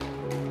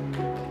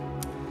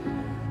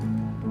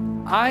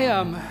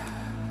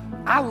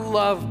I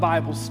love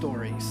Bible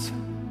stories.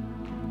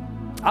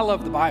 I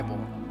love the Bible.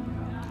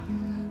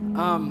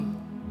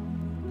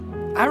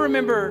 I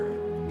remember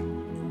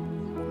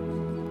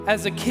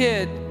as a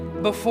kid,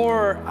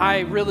 before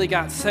I really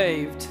got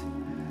saved,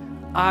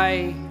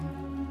 I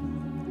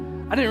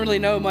didn't really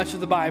know much of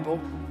the Bible.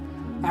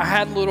 I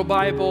had a little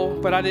Bible,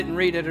 but I didn't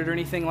read it or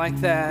anything like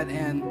that.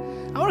 And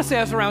I want to say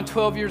I was around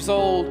 12 years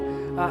old.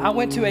 I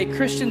went to a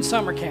Christian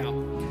summer camp.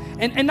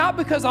 And not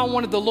because I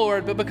wanted the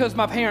Lord, but because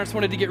my parents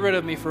wanted to get rid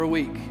of me for a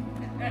week.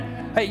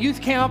 Hey, youth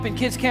camp and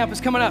kids camp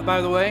is coming up, by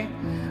the way.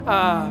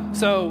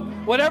 So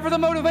whatever the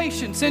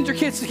motivation, send your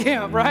kids to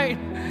camp, right?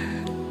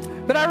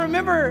 But I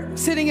remember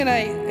sitting in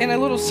a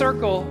little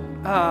circle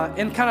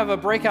in kind of a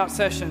breakout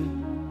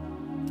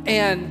session,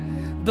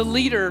 and the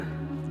leader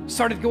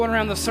started going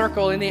around the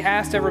circle, and he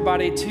asked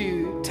everybody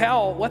to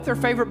tell what their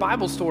favorite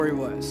Bible story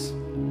was.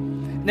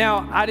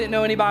 Now, I didn't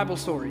know any Bible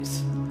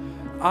stories.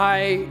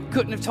 I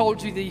couldn't have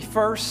told you the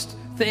first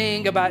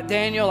thing about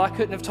Daniel. I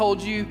couldn't have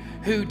told you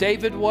who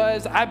David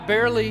was. I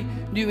barely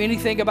knew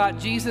anything about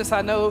Jesus.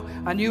 I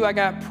knew I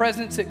got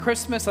presents at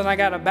Christmas and I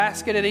got a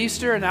basket at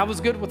Easter, and I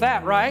was good with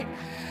that, right?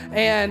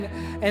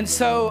 And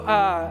so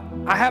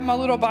I have my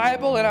little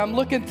Bible, and I'm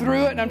looking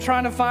through it, and I'm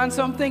trying to find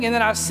something, and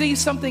then I see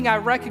something I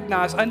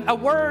recognize, a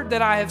word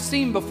that I have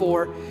seen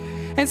before.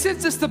 And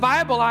since it's the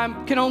Bible, I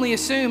can only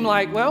assume,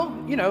 like, well,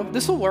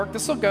 this will work,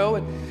 this will go.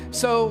 And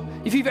so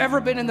if you've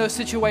ever been in those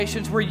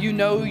situations where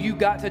you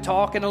got to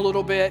talking a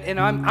little bit, and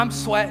I'm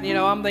sweating,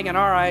 I'm thinking,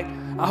 all right,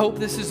 I hope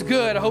this is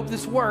good. I hope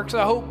this works.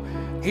 I hope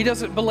he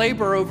doesn't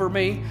belabor over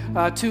me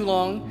too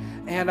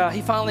long. And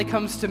he finally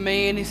comes to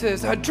me and he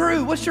says,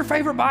 Drew, what's your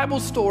favorite Bible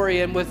story?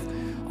 And with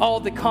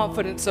all the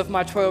confidence of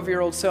my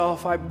 12-year-old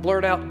self, I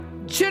blurt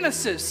out,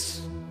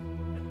 Genesis.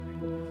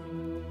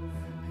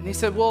 And he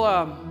said,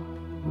 well,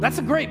 that's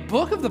a great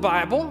book of the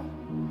Bible,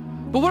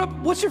 but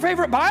what's your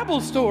favorite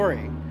Bible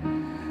story?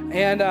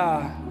 And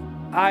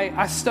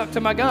I stuck to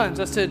my guns.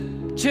 I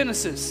said,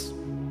 Genesis.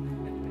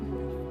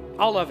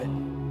 All of it.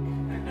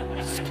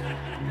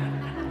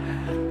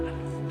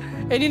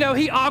 And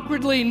he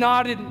awkwardly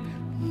nodded,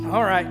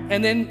 all right,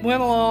 and then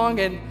went along.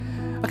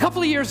 And a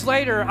couple of years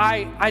later,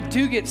 I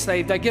do get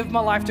saved. I give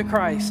my life to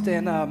Christ.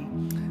 And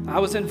I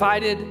was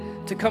invited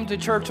to come to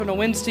church on a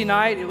Wednesday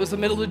night. It was the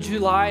middle of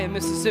July in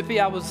Mississippi.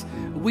 I was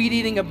weed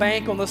eating a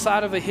bank on the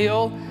side of a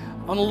hill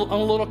on a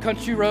little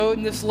country road,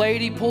 and this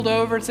lady pulled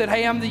over and said,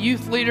 hey, I'm the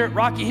youth leader at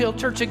Rocky Hill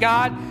Church of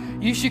God.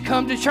 You should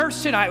come to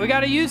church tonight. We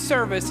got a youth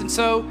service. And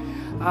so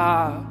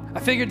I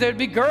figured there'd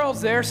be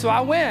girls there, so I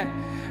went.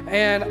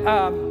 And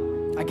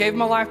I gave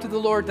my life to the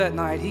Lord that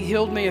night. He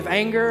healed me of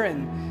anger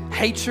and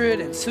hatred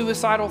and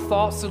suicidal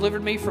thoughts,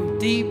 delivered me from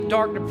deep,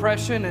 dark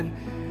depression, and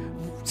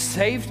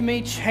saved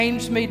me,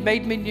 changed me,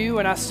 made me new.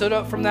 And I stood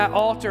up from that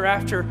altar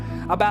after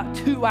about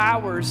 2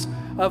 hours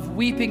of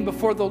weeping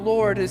before the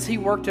Lord as he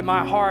worked in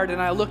my heart.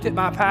 And I looked at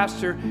my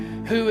pastor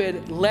who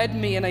had led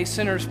me in a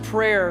sinner's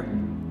prayer,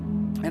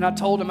 and I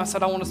told him, I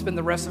said, I want to spend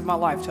the rest of my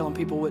life telling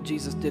people what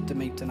Jesus did to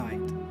me tonight.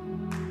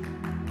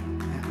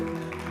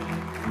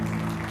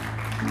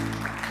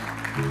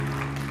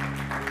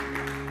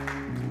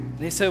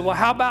 And he said, well,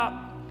 how about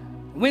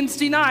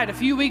Wednesday night, a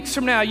few weeks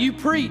from now, you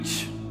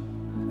preach?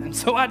 And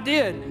so I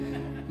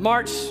did.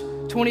 March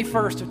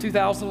 21st of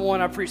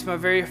 2001, I preached my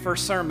very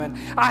first sermon.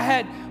 I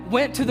had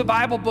went to the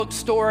Bible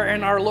bookstore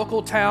in our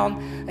local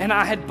town, and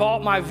I had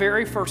bought my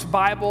very first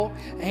Bible,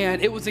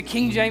 and it was a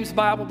King James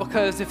Bible,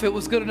 because if it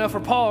was good enough for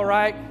Paul,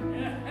 right?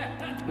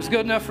 It was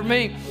good enough for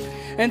me.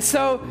 And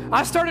so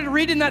I started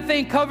reading that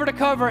thing cover to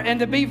cover, and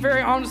to be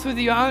very honest with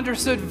you, I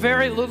understood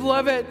very little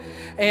of it,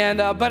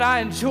 but I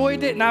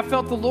enjoyed it, and I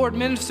felt the Lord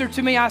minister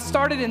to me. I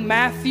started in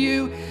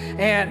Matthew,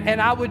 and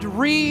I would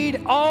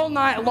read all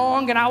night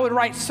long, and I would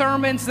write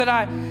sermons that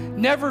I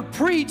never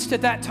preached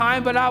at that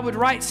time, but I would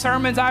write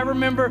sermons. I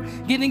remember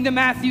getting to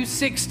Matthew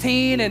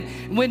 16,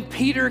 and when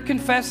Peter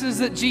confesses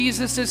that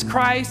Jesus is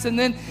Christ, and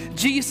then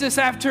Jesus,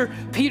 after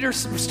Peter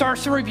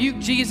starts to rebuke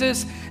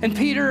Jesus, and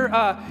Peter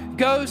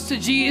goes to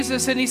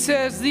Jesus, and he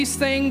says these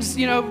things,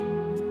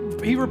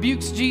 he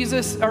rebukes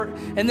Jesus,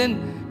 and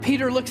then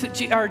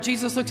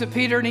Jesus looks at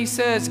Peter, and he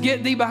says,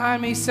 get thee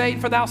behind me, Satan,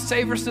 for thou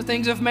savest the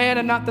things of man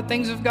and not the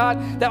things of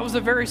God. That was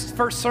the very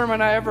first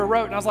sermon I ever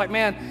wrote. And I was like,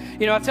 man,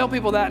 I tell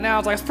people that now. I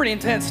was like, it's pretty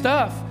intense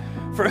stuff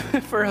for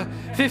a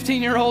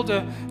 15-year-old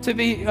to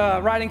be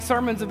writing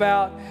sermons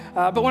about.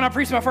 But when I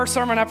preached my first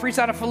sermon, I preached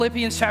out of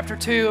Philippians chapter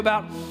 2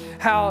 about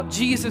how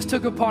Jesus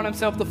took upon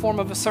himself the form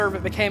of a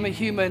servant, became a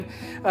human,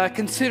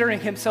 considering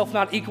himself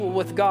not equal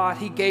with God.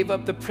 He gave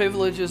up the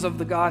privileges of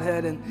the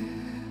Godhead, and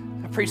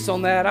preached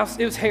on that.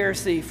 It was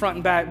heresy front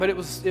and back, but it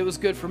was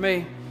good for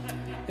me.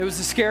 It was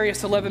the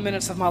scariest 11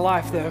 minutes of my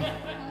life, though.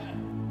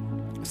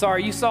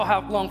 Sorry, you saw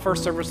how long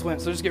first service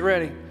went, so just get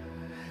ready.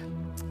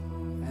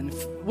 And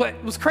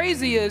what was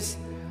crazy is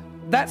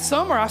that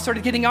summer I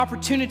started getting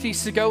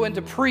opportunities to go and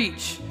to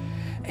preach,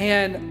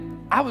 and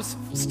I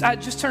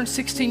just turned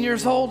 16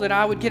 years old, and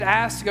I would get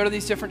asked to go to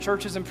these different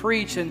churches and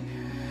preach, and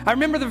I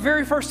remember the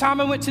very first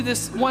time I went to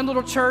this one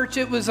little church.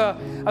 It was a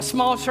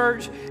small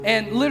church,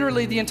 and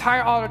literally the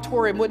entire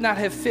auditorium would not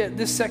have fit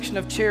this section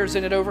of chairs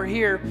in it over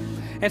here.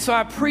 And so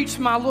I preached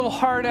my little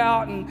heart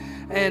out,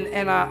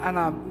 and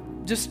I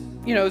just,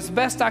 as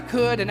best I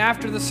could. And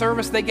after the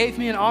service, they gave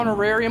me an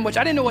honorarium, which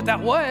I didn't know what that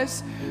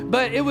was,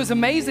 but it was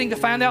amazing to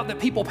find out that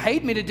people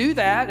paid me to do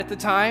that at the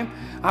time.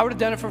 I would have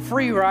done it for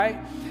free, right?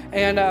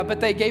 And but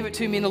they gave it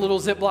to me in a little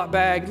Ziploc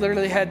bag.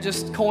 Literally had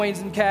just coins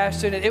and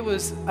cash in it. It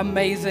was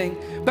amazing.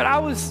 But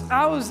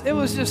it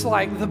was just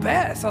like the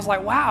best. I was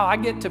like, wow, I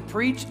get to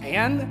preach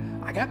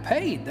and I got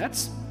paid.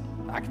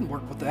 I can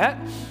work with that.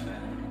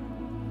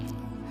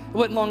 It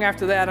wasn't long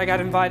after that I got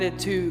invited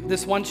to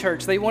this one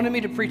church. They wanted me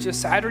to preach a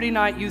Saturday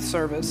night youth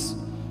service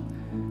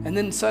and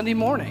then Sunday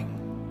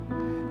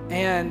morning.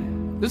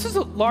 And this is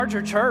a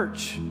larger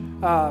church.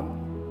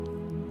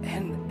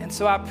 And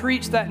so I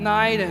preached that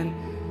night. And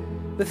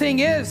the thing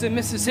is, in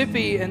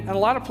Mississippi and a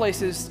lot of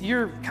places,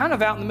 you're kind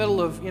of out in the middle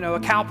of, a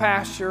cow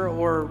pasture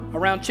or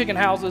around chicken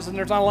houses, and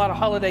there's not a lot of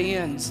Holiday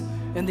Inns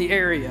in the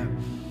area.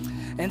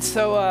 And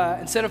so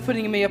instead of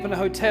putting me up in a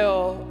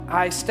hotel,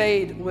 I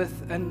stayed with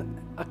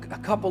a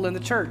couple in the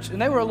church. And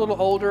they were a little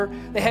older.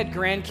 They had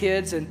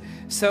grandkids. And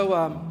so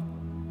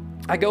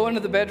I go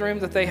into the bedroom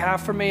that they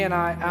have for me, and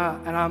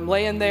I'm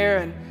laying there,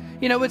 and,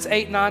 it's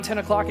 8, 9, 10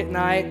 o'clock at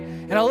night.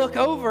 And I look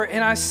over,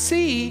 and I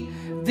see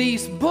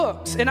these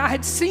books. And I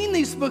had seen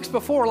these books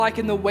before, like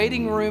in the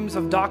waiting rooms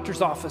of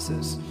doctors'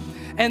 offices.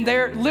 And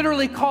they're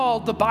literally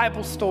called the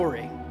Bible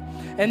Story.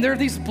 And they're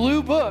these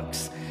blue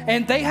books.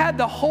 And they had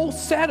the whole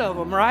set of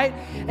them, right?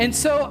 And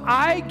so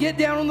I get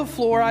down on the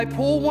floor, I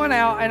pull one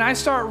out, and I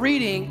start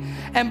reading.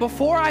 And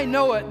before I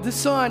know it, the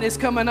sun is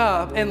coming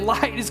up and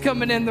light is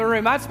coming in the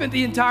room. I spent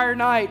the entire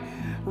night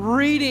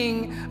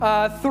reading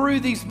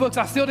through these books.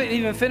 I still didn't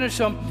even finish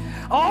them.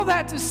 All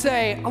that to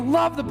say, I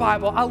love the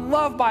Bible. I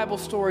love Bible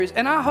stories.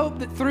 And I hope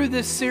that through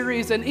this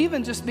series, and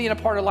even just being a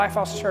part of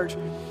LifeHouse Church,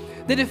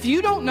 that if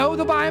you don't know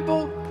the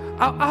Bible,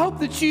 I hope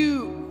that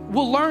you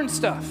will learn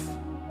stuff.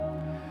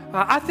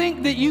 I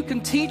think that you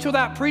can teach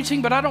without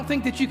preaching, but I don't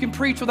think that you can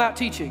preach without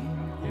teaching.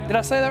 Did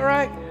I say that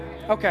right?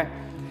 Okay.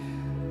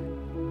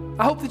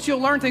 I hope that you'll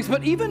learn things,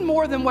 but even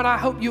more than what I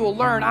hope you will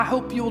learn, I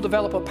hope you will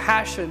develop a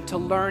passion to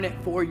learn it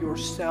for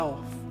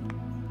yourself.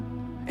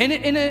 And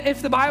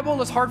if the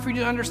Bible is hard for you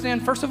to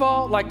understand, first of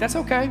all, that's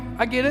okay.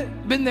 I get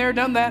it. Been there,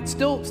 done that,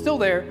 still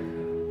there,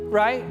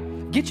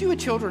 right? Get you a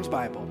children's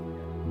Bible.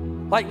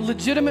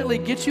 Legitimately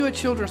get you a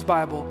children's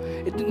Bible.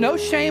 No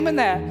shame in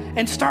that.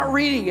 And start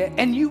reading it.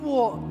 And you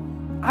will,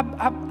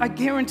 I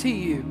guarantee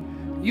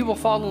you will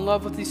fall in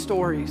love with these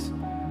stories.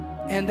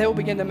 And they will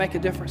begin to make a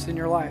difference in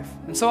your life.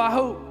 And so I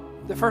hope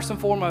that first and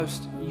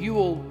foremost, you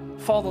will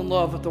fall in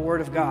love with the Word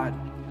of God.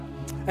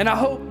 And I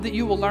hope that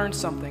you will learn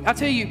something. I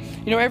tell you,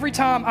 every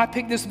time I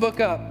pick this book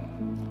up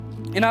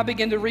and I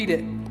begin to read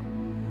it,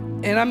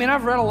 and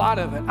I've read a lot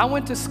of it. I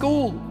went to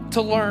school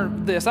to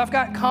learn this. I've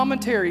got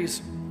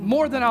commentaries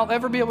more than I'll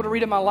ever be able to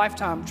read in my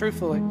lifetime,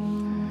 truthfully.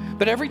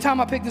 But every time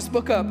I pick this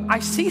book up, I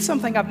see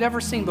something I've never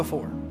seen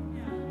before.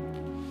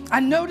 I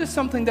notice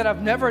something that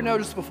I've never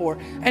noticed before,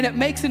 and it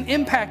makes an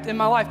impact in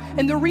my life.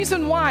 And the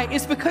reason why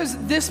is because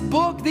this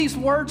book, these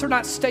words are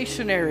not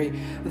stationary.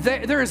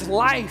 There is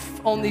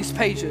life on these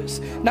pages,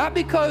 not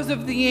because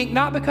of the ink,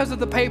 not because of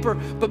the paper,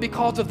 but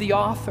because of the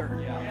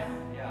author.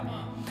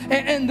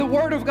 And the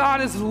Word of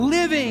God is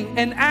living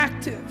and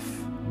active.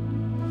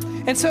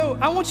 And so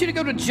I want you to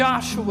go to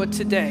Joshua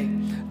today.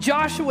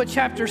 Joshua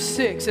chapter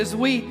 6, as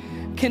we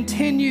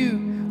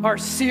continue our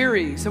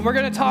series. And we're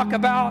going to talk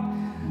about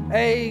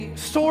a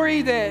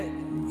story that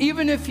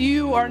even if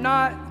you are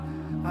not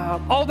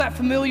all that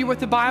familiar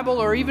with the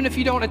Bible, or even if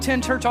you don't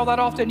attend church all that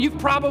often, you've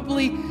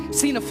probably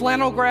seen a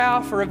flannel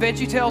graph or a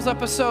VeggieTales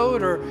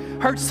episode, or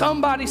heard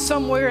somebody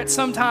somewhere at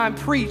some time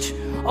preach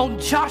on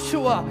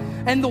Joshua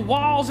and the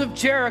walls of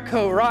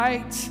Jericho,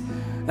 right?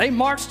 They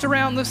marched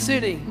around the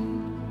city.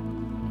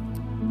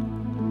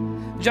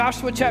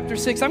 Joshua chapter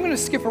 6. I'm going to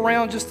skip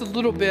around just a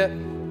little bit,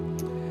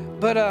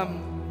 but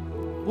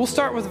we'll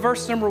start with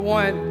verse number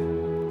 1.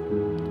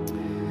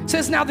 It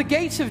says, "Now the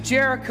gates of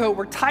Jericho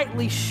were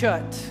tightly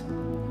shut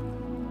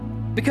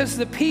because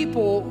the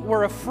people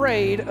were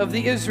afraid of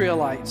the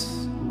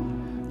Israelites.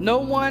 No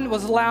one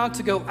was allowed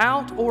to go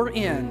out or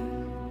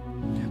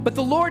in. But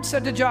the Lord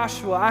said to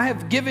Joshua, I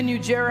have given you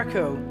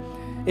Jericho,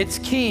 its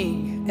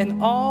king,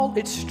 and all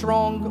its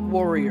strong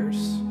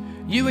warriors.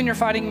 You and your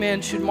fighting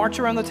men should march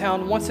around the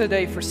town once a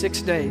day for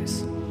 6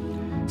 days.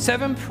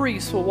 7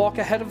 priests will walk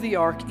ahead of the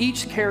ark,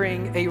 each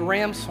carrying a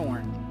ram's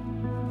horn.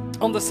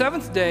 On the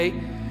 7th day,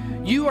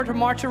 you are to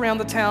march around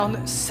the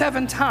town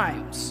 7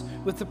 times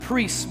with the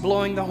priests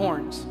blowing the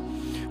horns.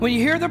 When you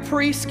hear the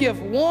priests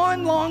give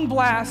one long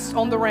blast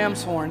on the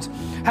ram's horns,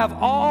 have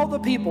all the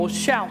people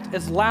shout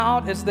as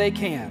loud as they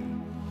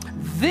can.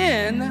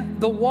 Then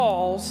the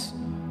walls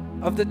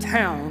of the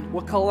town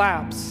will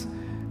collapse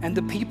and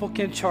the people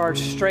can charge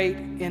straight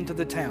into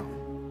the town."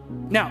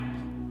 Now,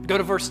 go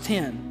to verse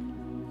 10.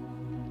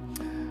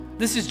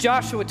 This is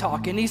Joshua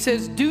talking. He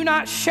says, "Do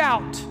not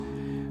shout,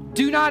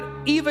 Do not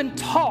even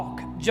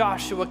talk,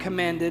 Joshua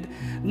commanded,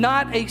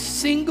 not a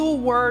single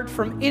word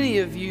from any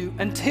of you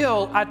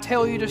until I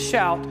tell you to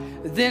shout,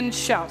 then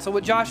shout. So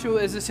what Joshua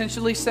is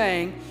essentially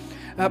saying,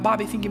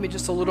 Bobby, if you can give me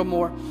just a little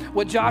more.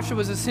 What Joshua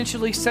is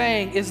essentially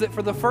saying is that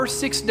for the first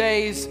 6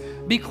 days,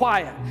 be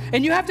quiet.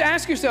 And you have to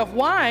ask yourself,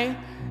 why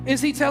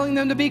is he telling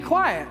them to be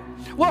quiet?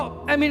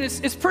 Well, I mean,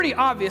 it's pretty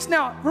obvious.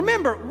 Now,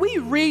 remember, we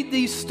read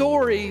these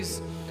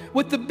stories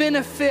with the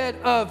benefit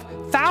of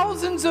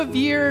thousands of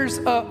years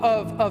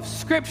of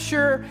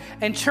scripture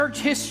and church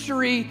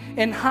history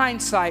in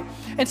hindsight.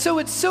 And so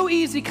it's so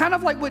easy, kind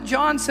of like what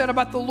John said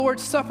about the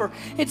Lord's Supper,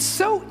 it's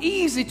so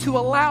easy to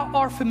allow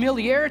our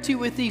familiarity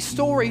with these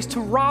stories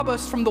to rob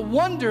us from the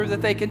wonder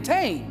that they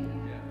contain.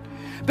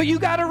 But you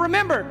got to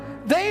remember,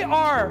 they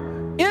are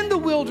in the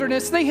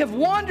wilderness, they have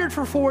wandered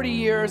for 40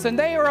 years, and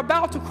they are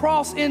about to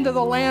cross into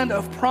the land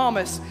of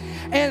promise.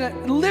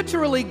 And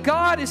literally,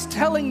 God is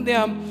telling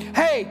them,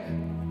 hey,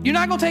 you're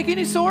not going to take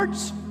any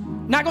swords,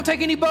 not going to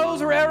take any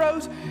bows or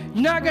arrows,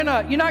 you're not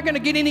going to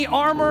get any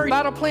armor,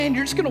 battle plan,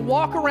 you're just going to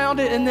walk around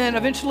it, and then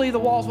eventually the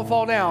walls will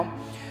fall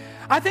down.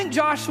 I think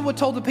Joshua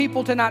told the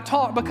people to not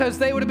talk because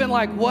they would have been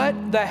like,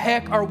 what the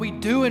heck are we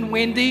doing,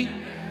 Wendy?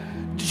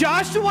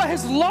 Joshua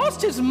has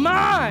lost his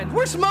mind.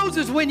 Where's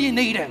Moses when you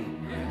need him?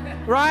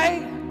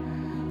 Right?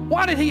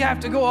 Why did he have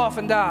to go off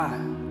and die?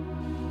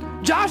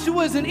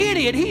 Joshua's an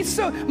idiot.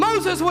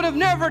 Moses would have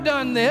never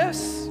done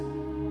this.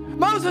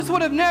 Moses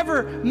would have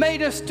never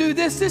made us do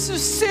this. This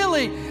is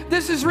silly.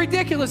 This is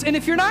ridiculous. And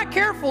if you're not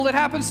careful, it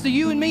happens to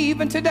you and me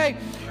even today.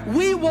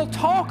 We will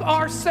talk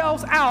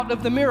ourselves out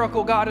of the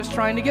miracle God is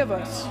trying to give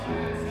us.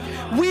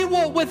 We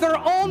will, with our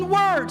own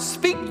words,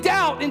 speak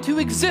doubt into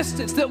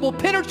existence that will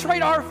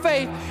penetrate our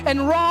faith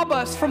and rob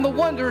us from the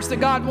wonders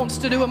that God wants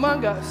to do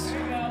among us.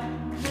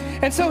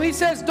 And so he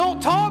says, don't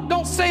talk,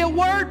 don't say a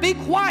word, be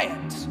quiet.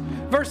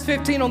 Verse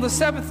 15, on the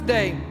seventh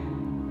day,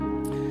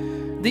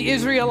 the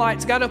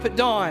Israelites got up at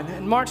dawn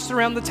and marched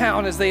around the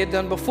town as they had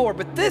done before.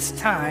 But this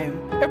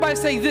time, everybody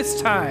say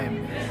this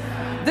time.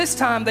 This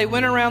time they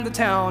went around the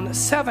town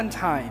 7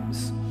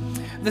 times.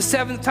 The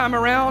 7th time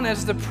around,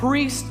 as the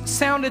priest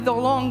sounded the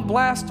long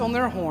blast on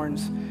their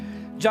horns,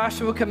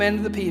 Joshua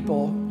commanded the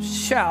people,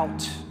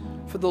 shout,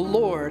 for the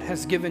Lord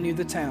has given you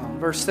the town.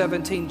 Verse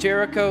 17,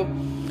 Jericho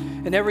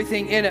and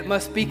everything in it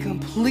must be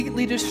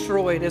completely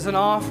destroyed as an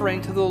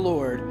offering to the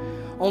Lord.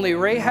 Only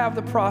Rahab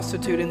the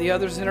prostitute and the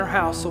others in her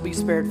house will be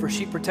spared, for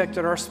she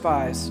protected our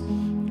spies.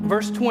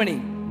 Verse 20,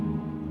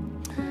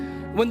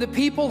 when the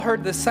people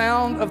heard the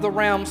sound of the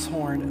ram's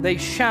horn, they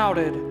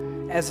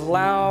shouted as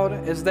loud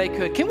as they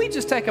could. Can we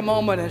just take a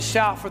moment and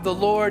shout for the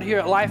Lord here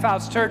at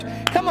LifeHouse Church?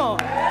 Come on,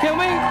 can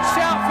we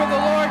shout for the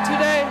Lord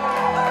today?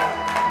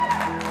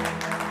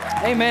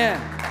 Amen.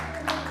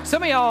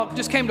 Some of y'all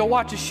just came to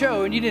watch a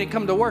show and you didn't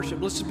come to worship.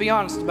 Let's just be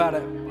honest about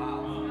it.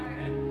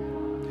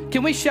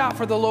 Can we shout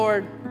for the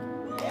Lord?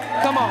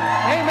 Come on.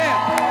 Amen.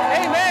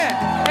 Amen.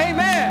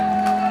 Amen.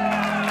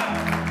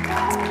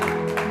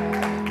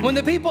 When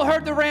the people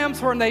heard the ram's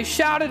horn, they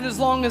shouted as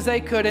long as they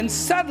could, and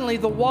suddenly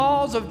the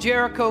walls of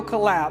Jericho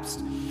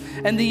collapsed,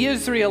 and the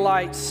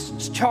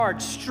Israelites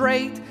charged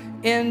straight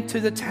into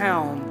the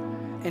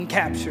town and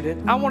captured it.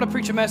 I want to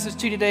preach a message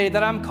to you today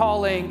that I'm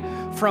calling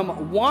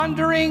From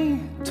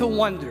Wandering to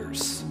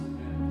Wonders.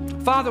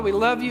 Father, we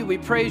love you, we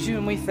praise you,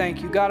 and we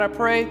thank you. God, I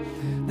pray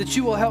that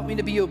you will help me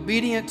to be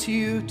obedient to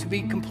you, to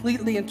be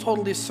completely and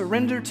totally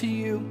surrendered to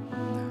you.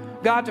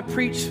 God, to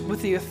preach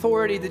with the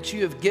authority that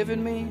you have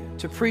given me,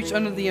 to preach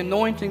under the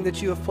anointing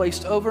that you have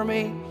placed over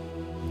me.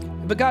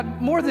 But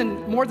God, more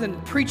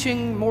than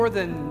preaching, more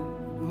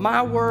than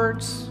my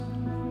words,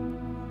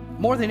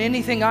 more than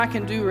anything I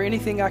can do or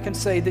anything I can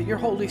say, that your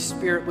Holy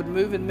Spirit would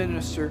move and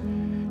minister,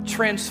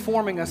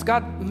 transforming us.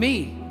 God,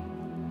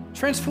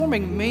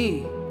 transforming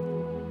me.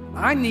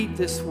 I need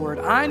this word.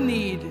 I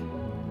need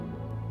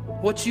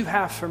what you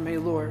have for me,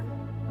 Lord.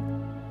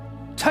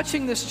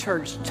 Touching this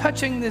church,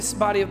 touching this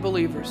body of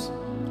believers,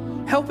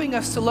 helping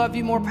us to love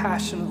you more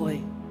passionately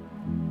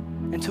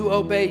and to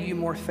obey you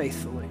more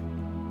faithfully.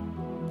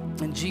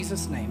 In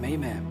Jesus' name,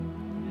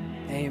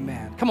 amen.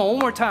 Amen. Come on, one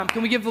more time.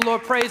 Can we give the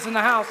Lord praise in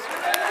the house?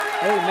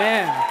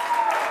 Amen.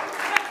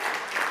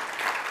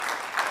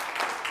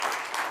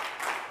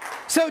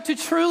 So to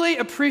truly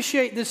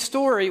appreciate this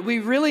story, we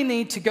really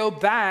need to go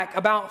back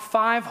about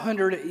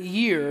 500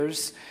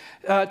 years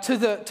to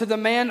the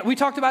man, we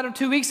talked about him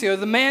 2 weeks ago,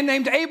 the man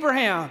named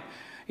Abraham,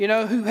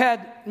 who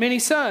had many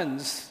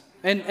sons.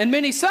 And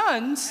many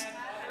sons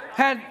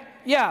had,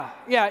 now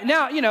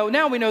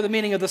we know the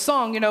meaning of the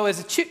song. As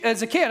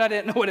a kid, I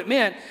didn't know what it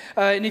meant.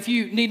 And if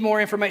you need more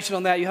information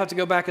on that, you have to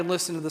go back and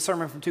listen to the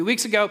sermon from 2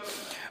 weeks ago.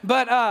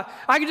 But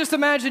I can just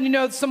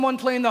imagine, someone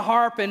playing the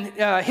harp and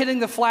hitting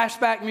the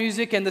flashback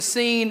music and the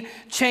scene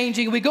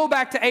changing. We go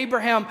back to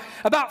Abraham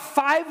about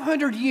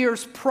 500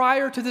 years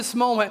prior to this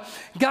moment.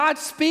 God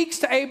speaks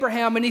to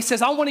Abraham and he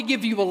says, I want to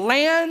give you a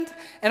land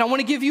and I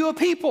want to give you a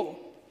people.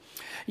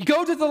 You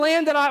go to the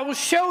land that I will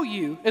show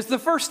you, is the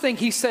first thing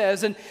he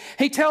says. And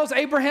he tells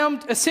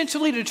Abraham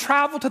essentially to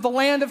travel to the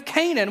land of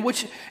Canaan,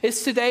 which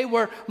is today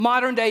where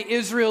modern day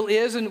Israel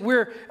is, and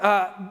where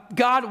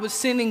God was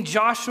sending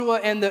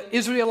Joshua and the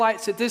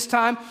Israelites at this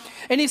time.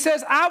 And he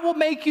says, I will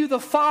make you the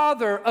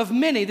father of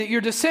many, that your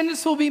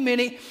descendants will be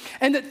many,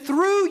 and that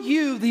through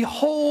you the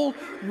whole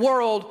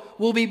world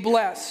will be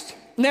blessed.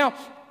 Now,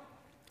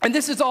 and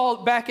this is all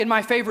back in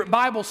my favorite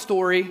Bible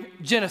story,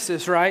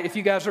 Genesis, right? If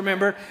you guys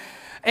remember.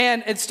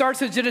 And it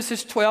starts at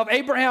Genesis 12.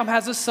 Abraham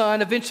has a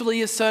son. Eventually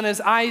his son is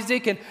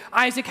Isaac. And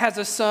Isaac has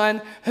a son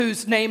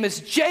whose name is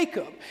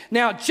Jacob.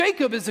 Now,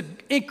 Jacob is an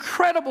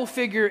incredible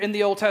figure in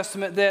the Old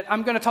Testament that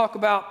I'm going to talk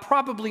about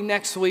probably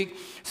next week.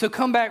 So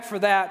come back for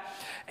that.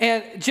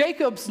 And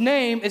Jacob's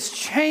name is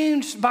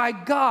changed by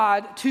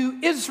God to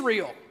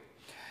Israel.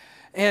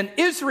 And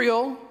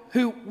Israel,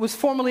 who was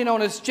formerly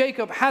known as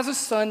Jacob, has a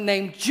son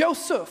named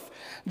Joseph.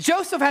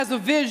 Joseph has a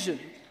vision.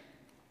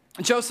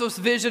 Joseph's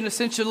vision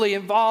essentially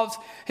involves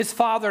his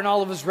father and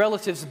all of his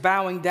relatives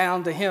bowing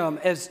down to him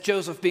as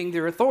Joseph being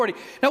their authority.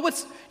 Now,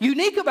 what's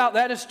unique about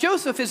that is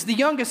Joseph is the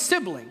youngest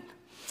sibling.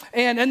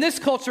 And in this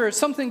culture,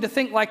 something to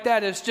think like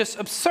that is just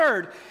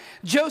absurd.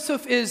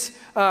 Joseph is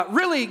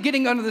really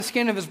getting under the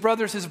skin of his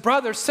brothers. His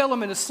brothers sell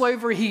him into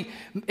slavery. He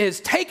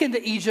is taken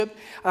to Egypt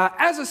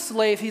as a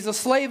slave. He's a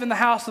slave in the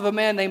house of a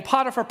man named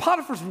Potiphar.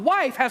 Potiphar's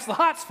wife has the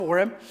hots for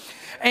him.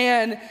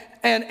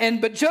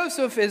 But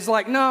Joseph is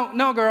like,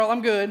 no, girl,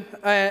 I'm good.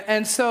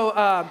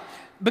 So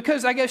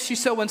because I guess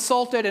she's so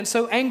insulted and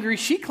so angry,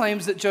 she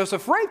claims that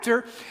Joseph raped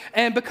her.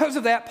 And because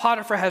of that,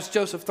 Potiphar has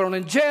Joseph thrown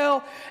in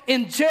jail.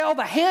 In jail,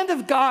 the hand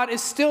of God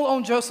is still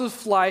on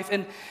Joseph's life.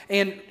 And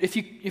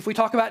if we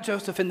talk about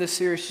Joseph in this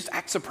series, just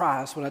act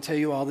surprised when I tell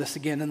you all this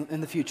again in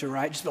the future,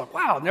 right? Just be like,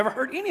 wow, I've never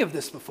heard any of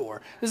this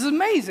before. This is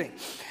amazing.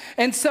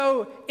 And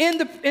so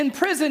in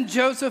prison,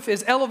 Joseph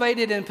is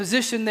elevated in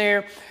position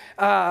there.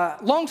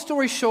 Long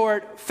story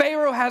short,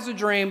 Pharaoh has a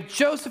dream.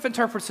 Joseph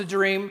interprets the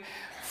dream.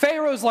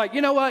 Pharaoh's like,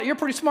 you know what? You're a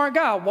pretty smart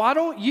guy. Why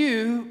don't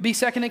you be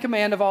second in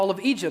command of all of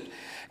Egypt?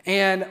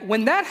 And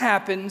when that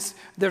happens,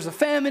 there's a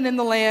famine in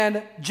the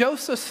land.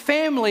 Joseph's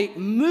family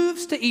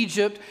moves to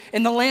Egypt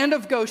in the land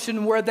of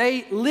Goshen, where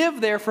they live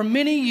there for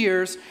many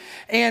years.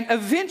 And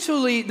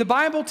eventually, the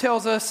Bible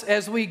tells us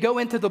as we go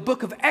into the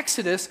book of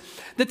Exodus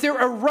that there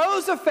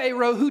arose a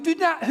Pharaoh who did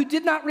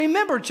not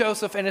remember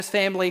Joseph and his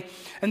family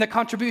and the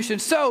contribution.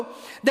 So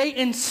they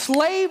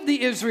enslaved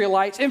the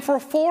Israelites, and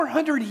for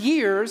 400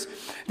 years,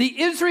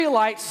 the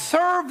Israelites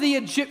served the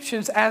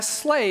Egyptians as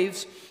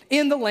slaves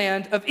in the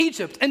land of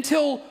Egypt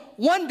until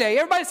one day,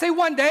 everybody say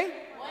one day.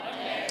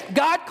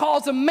 God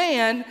calls a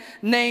man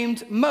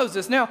named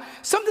Moses. Now,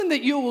 something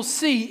that you will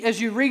see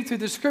as you read through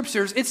the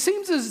scriptures, it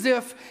seems as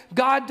if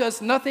God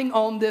does nothing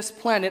on this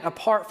planet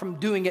apart from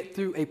doing it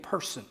through a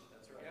person.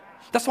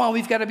 That's why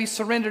we've got to be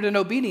surrendered and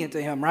obedient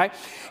to him, right?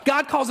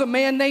 God calls a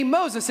man named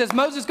Moses, says,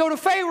 Moses, go to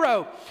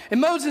Pharaoh.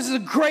 And Moses is a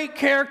great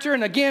character.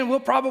 And again,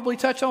 we'll probably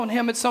touch on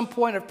him at some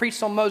point. I've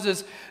preached on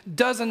Moses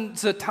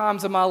dozens of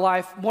times in my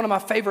life. One of my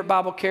favorite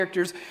Bible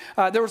characters.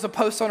 There was a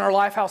post on our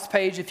LifeHouse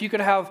page. If you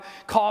could have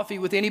coffee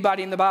with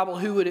anybody in the Bible,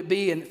 who would it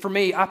be? And for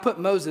me, I put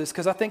Moses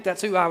because I think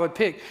that's who I would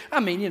pick.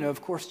 I mean,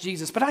 of course,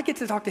 Jesus. But I get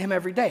to talk to him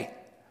every day.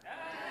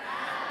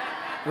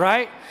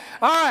 Right?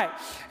 All right.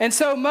 And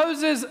so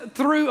Moses,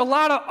 through a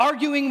lot of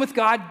arguing with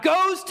God,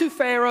 goes to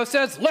Pharaoh,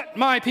 says, let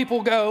my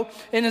people go,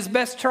 in his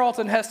best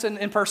Charlton Heston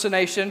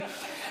impersonation.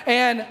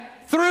 And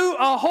through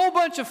a whole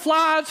bunch of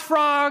flies,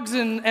 frogs,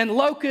 and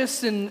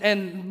locusts,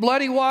 and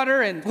bloody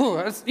water, and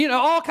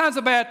all kinds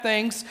of bad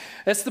things.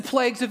 That's the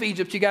plagues of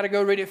Egypt. You got to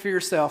go read it for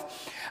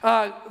yourself.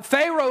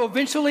 Pharaoh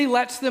eventually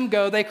lets them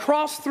go. They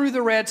cross through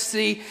the Red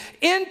Sea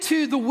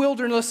into the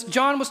wilderness.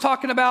 John was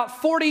talking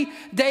about 40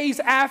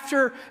 days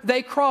after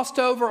they crossed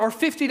over, or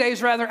 50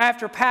 days rather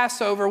after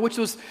Passover, which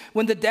was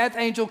when the death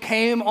angel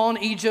came on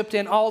Egypt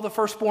and all the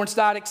firstborns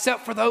died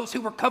except for those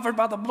who were covered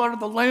by the blood of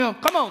the Lamb.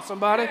 Come on,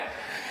 somebody.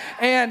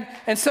 And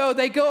so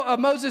they go.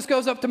 Moses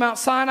goes up to Mount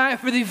Sinai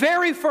for the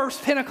very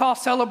first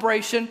Pentecost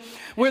celebration,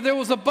 where there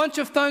was a bunch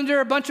of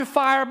thunder, a bunch of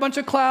fire, a bunch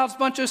of clouds, a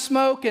bunch of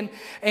smoke,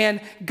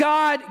 and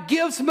God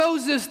gives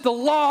Moses the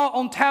law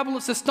on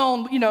tablets of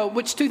stone,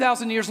 which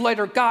 2,000 years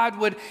later God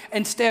would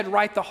instead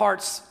write the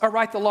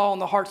law on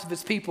the hearts of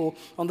his people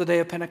on the day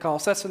of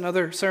Pentecost. That's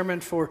another sermon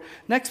for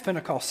next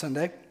Pentecost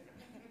Sunday.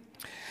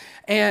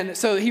 And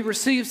so he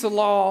receives the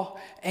law,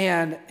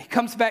 and he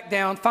comes back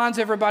down, finds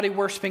everybody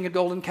worshiping a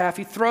golden calf.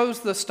 He throws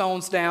the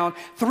stones down.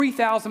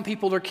 3,000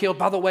 people are killed.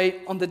 By the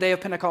way, on the day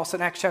of Pentecost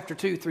in Acts chapter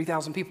 2,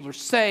 3,000 people are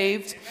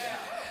saved.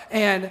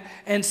 And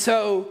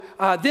so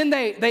then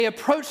they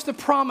approach the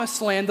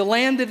promised land, the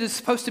land that is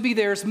supposed to be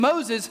theirs.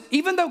 Moses,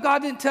 even though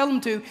God didn't tell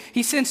him to,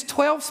 he sends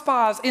 12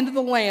 spies into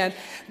the land.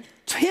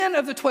 10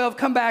 of the 12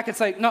 come back and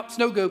say, nope, it's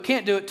no go,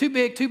 can't do it, too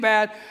big, too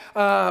bad,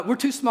 we're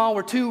too small,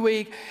 we're too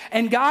weak.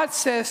 And God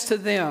says to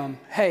them,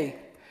 hey,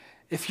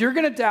 if you're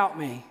going to doubt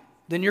me,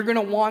 then you're going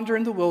to wander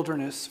in the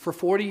wilderness for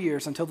 40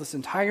 years until this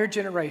entire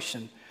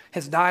generation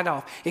has died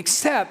off,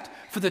 except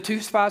for the two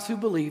spies who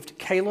believed,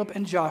 Caleb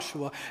and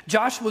Joshua.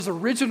 Joshua's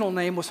original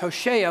name was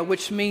Hoshea,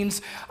 which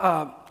means,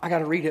 I got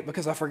to read it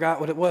because I forgot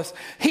what it was.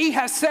 He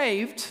has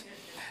saved.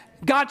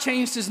 God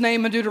changed his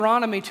name in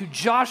Deuteronomy to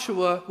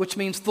Joshua, which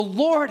means the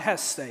Lord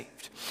has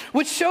saved,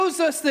 which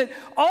shows us that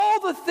all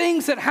the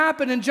things that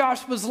happened in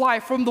Joshua's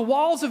life, from the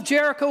walls of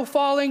Jericho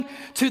falling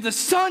to the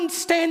sun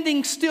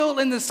standing still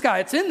in the sky,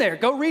 it's in there.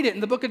 Go read it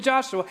in the book of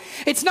Joshua.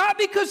 It's not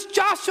because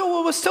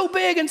Joshua was so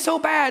big and so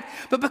bad,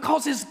 but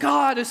because his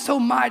God is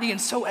so mighty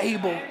and so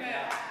able.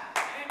 Amen.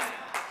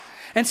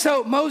 And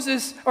so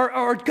Moses,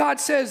 or God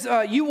says,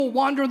 you will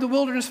wander in the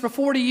wilderness for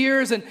 40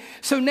 years. And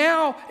so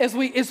now as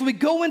we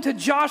go into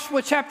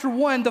Joshua chapter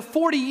 1, the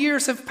 40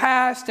 years have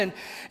passed and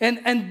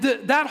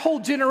that whole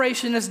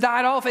generation has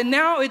died off. And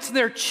now it's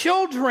their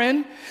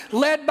children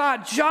led by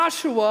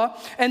Joshua.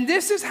 And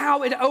this is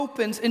how it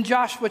opens in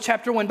Joshua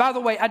chapter 1. By the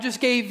way, I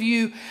just gave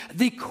you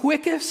the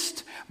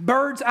quickest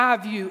bird's eye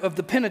view of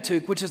the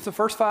Pentateuch, which is the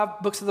first 5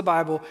 books of the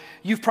Bible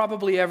you've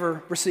probably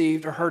ever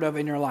received or heard of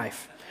in your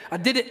life. I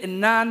did it in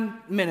 9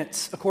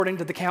 minutes, according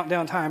to the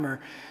countdown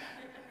timer.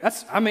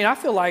 I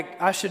feel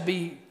like I should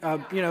be,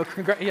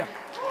 yeah.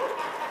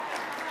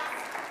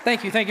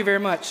 Thank you very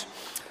much.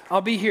 I'll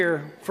be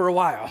here for a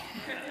while.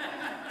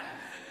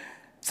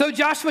 So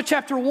Joshua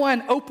chapter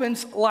 1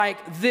 opens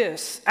like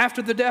this.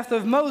 After the death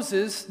of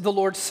Moses, the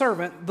Lord's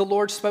servant, the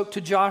Lord spoke to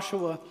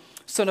Joshua,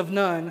 son of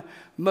Nun,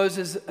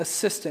 Moses'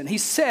 assistant. He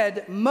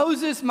said,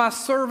 Moses, my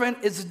servant,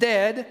 is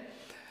dead.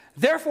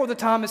 Therefore, the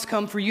time has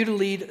come for you to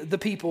lead the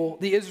people,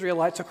 the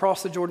Israelites,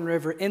 across the Jordan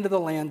River into the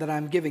land that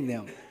I'm giving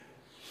them.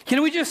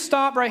 Can we just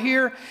stop right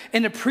here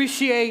and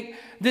appreciate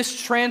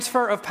this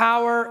transfer of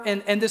power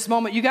and this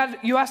moment? You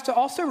have to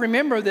also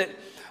remember that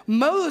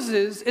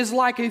Moses is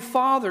like a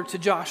father to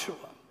Joshua.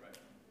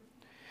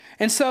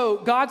 And so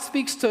God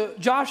speaks to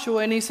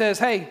Joshua and he says,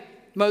 hey,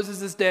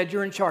 Moses is dead.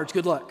 You're in charge.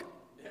 Good luck.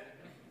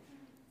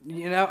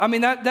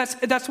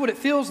 That's what it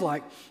feels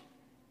like.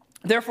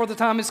 Therefore, the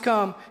time has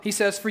come, he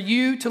says, for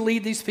you to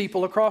lead these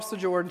people across the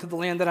Jordan to the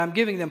land that I'm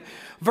giving them.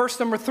 Verse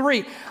number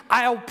 3,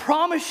 I'll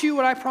promise you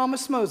what I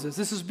promised Moses.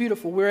 This is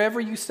beautiful.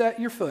 Wherever you set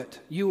your foot,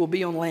 you will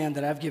be on land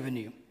that I've given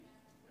you.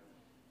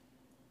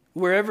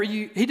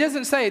 He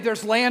doesn't say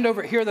there's land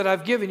over here that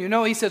I've given you.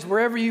 No, he says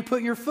wherever you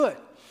put your foot,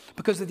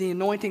 because of the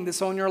anointing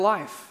that's on your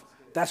life,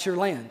 that's your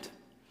land.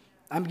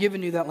 I'm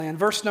giving you that land.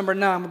 Verse number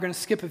 9, we're going to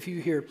skip a few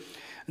here.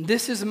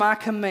 This is my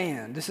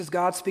command. This is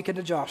God speaking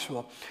to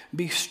Joshua.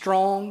 Be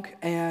strong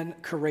and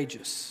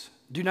courageous.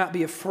 Do not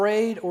be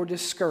afraid or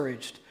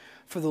discouraged,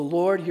 for the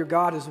Lord your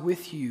God is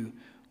with you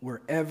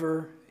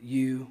wherever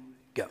you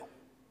go.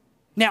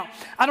 Now,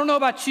 I don't know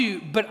about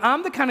you, but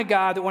I'm the kind of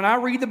guy that when I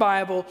read the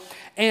Bible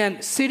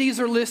and cities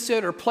are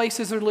listed or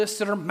places are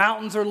listed or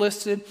mountains are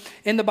listed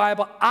in the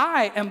Bible,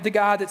 I am the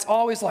guy that's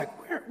always like,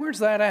 where's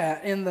that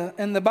at in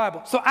the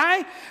Bible? So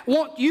I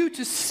want you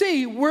to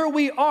see where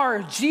we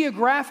are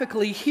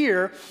geographically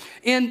here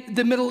in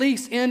the Middle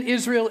East, in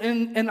Israel,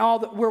 in all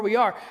where we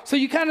are. So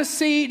you kind of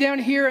see down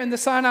here in the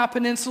Sinai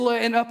Peninsula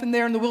and up in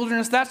there in the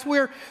wilderness, that's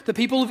where the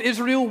people of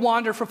Israel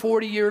wander for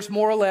 40 years,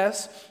 more or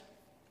less.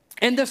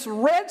 And this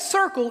red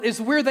circle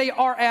is where they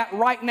are at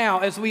right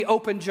now as we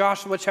open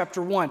Joshua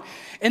chapter 1,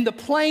 in the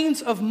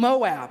plains of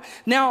Moab.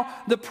 Now,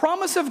 the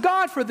promise of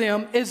God for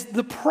them is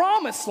the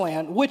promised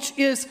land, which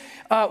is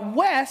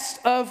west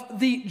of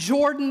the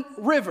Jordan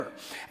River.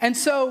 And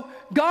so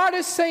God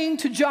is saying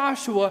to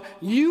Joshua,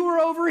 you are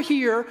over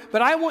here,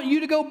 but I want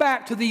you to go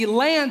back to the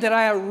land that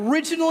I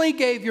originally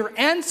gave your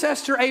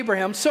ancestor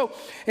Abraham. So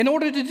in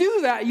order to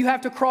do that, you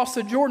have to cross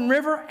the Jordan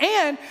River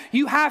and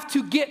you have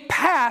to get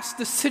past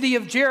the city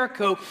of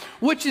Jericho,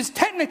 which is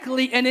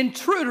technically an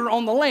intruder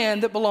on the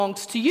land that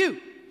belongs to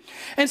you.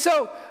 And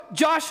so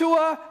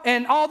Joshua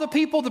and all the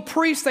people, the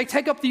priests, they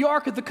take up the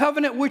Ark of the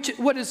Covenant, which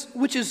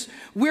is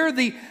where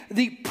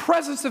the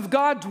presence of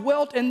God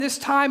dwelt in this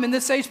time, in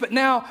this age, but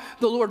now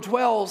the Lord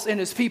dwells in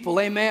his people.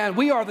 Amen.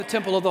 We are the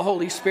temple of the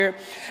Holy Spirit.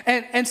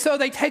 And so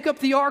they take up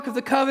the Ark of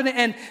the Covenant,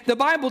 and the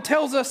Bible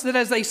tells us that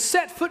as they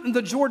set foot in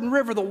the Jordan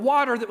River, the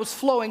water that was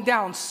flowing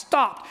down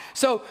stopped.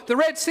 So the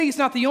Red Sea is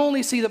not the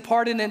only sea that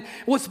parted, and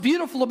what's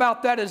beautiful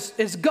about that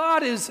is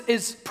God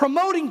is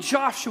promoting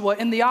Joshua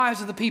in the eyes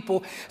of the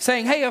people,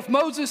 saying, hey, if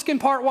Moses can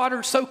part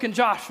water, so can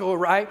Joshua,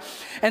 right?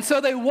 And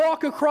so they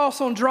walk across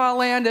on dry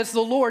land as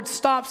the Lord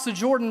stops the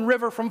Jordan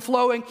River from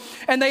flowing,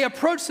 and they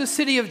approach the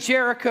city of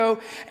Jericho,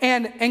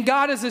 and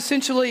God is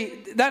essentially,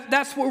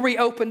 that's where we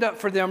opened up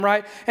for them,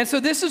 right? And so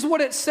this is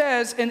what it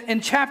says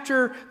in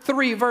chapter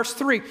 3, verse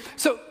 3.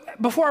 So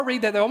before I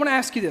read that, though, I want to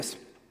ask you this.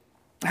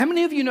 How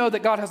many of you know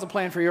that God has a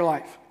plan for your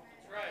life?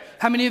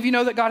 How many of you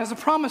know that God has a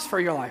promise for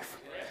your life?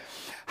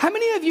 How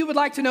many of you would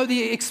like to know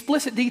the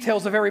explicit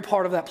details of every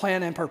part of that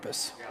plan and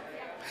purpose?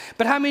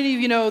 But how many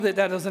of you know that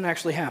doesn't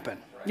actually happen?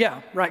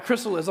 Yeah, right.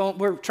 Crystal is on.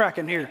 We're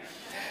tracking here.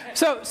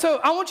 So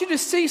I want you to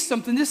see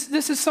something.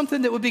 This is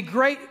something that would be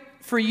great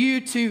for you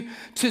to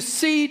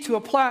see, to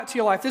apply it to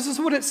your life. This is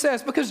what it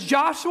says, because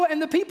Joshua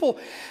and the people,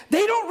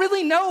 they don't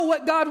really know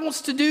what God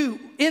wants to do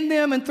in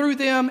them and through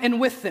them and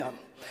with them.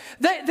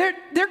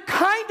 They're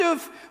kind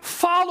of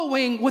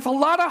following with a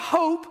lot of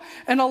hope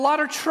and a lot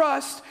of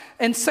trust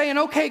and saying,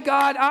 okay,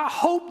 God, I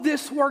hope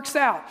this works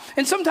out.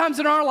 And sometimes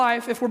in our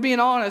life, if we're being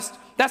honest,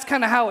 that's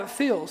kind of how it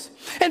feels.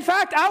 In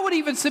fact, I would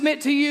even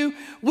submit to you,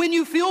 when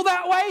you feel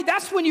that way,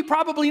 that's when you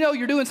probably know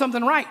you're doing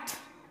something right.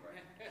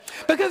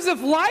 Because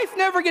if life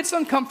never gets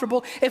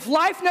uncomfortable, if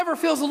life never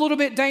feels a little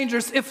bit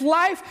dangerous, if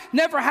life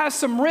never has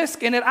some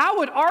risk in it, I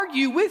would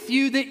argue with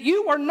you that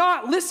you are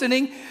not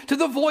listening to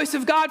the voice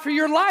of God for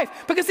your life,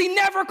 because he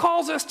never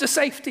calls us to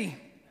safety.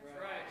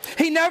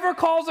 He never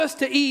calls us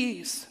to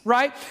ease,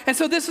 right? And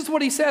so this is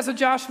what he says in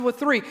Joshua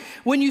 3.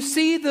 When you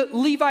see the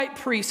Levite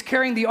priests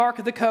carrying the Ark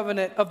of the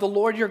Covenant of the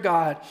Lord your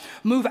God,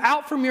 move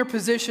out from your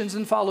positions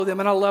and follow them.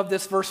 And I love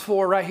this verse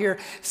 4 right here.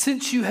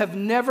 Since you have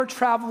never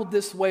traveled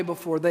this way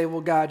before, they will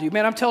guide you.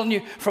 Man, I'm telling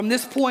you, from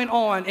this point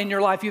on in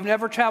your life, you've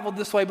never traveled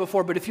this way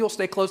before, but if you'll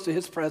stay close to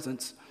his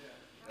presence,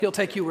 he'll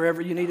take you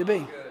wherever you need to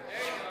be.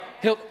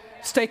 He'll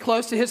stay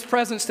close to his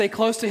presence, stay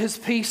close to his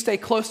peace, stay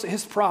close to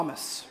his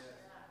promise.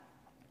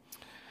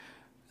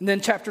 And then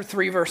chapter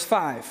 3, verse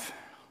 5.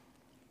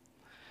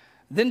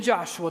 Then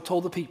Joshua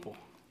told the people,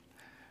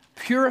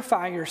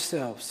 purify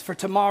yourselves, for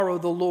tomorrow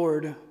the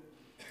Lord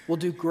will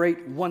do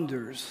great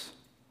wonders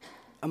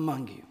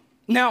among you.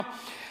 Now,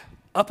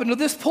 up until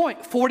this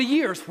point, 40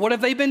 years, what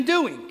have they been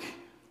doing?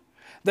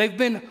 They've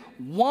been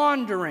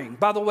wandering.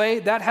 By the way,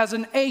 that has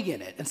an A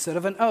in it instead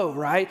of an O,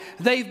 right?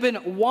 They've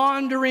been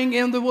wandering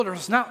in the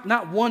wilderness.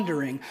 Not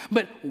wandering,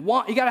 but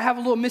you got to have a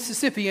little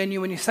Mississippi in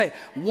you when you say it.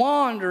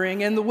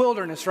 Wandering in the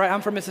wilderness, right?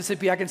 I'm from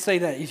Mississippi. I can say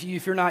that.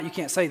 If you're not, you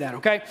can't say that,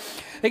 okay?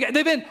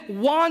 They've been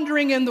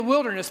wandering in the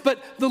wilderness,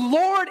 but the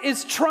Lord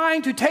is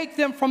trying to take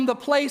them from the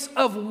place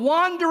of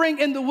wandering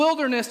in the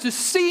wilderness to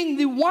seeing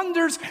the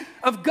wonders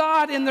of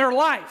God in their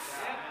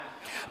life.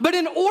 But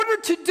in order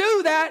to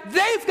do that,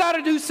 they've got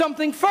to do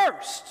something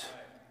first.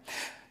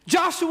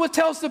 Joshua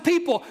tells the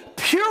people,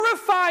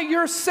 purify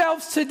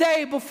yourselves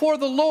today before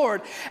the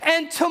Lord.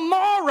 And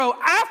tomorrow,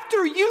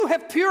 after you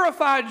have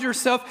purified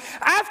yourself,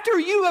 after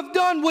you have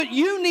done what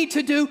you need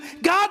to do,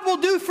 God will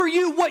do for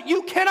you what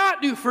you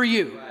cannot do for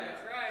you.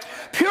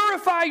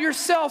 Purify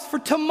yourselves, for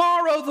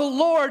tomorrow the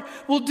Lord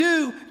will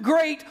do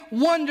great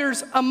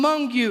wonders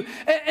among you.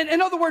 And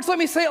in other words, let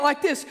me say it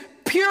like this.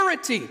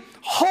 Purity,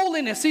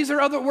 holiness, these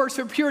are other words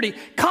for purity.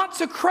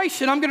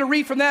 Consecration, I'm going to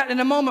read from that in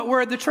a moment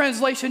where the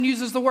translation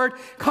uses the word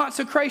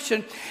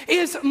consecration,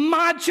 is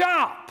my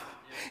job.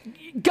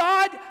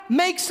 God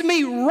makes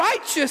me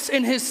righteous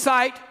in his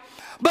sight,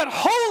 but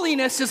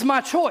holiness is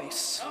my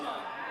choice. Come on.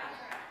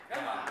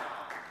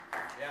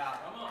 Yeah,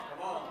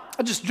 come on.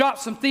 I just dropped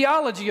some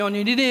theology on you.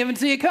 You didn't even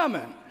see it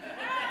coming.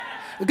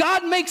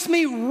 God makes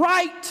me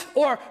right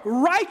or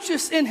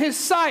righteous in his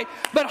sight,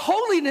 but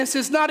holiness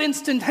is not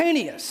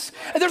instantaneous.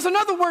 And there's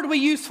another word we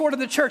use for it in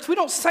the church. We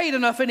don't say it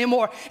enough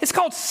anymore. It's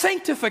called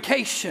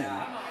sanctification.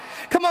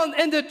 Come on,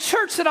 in the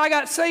church that I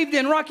got saved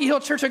in, Rocky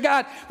Hill Church of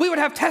God, we would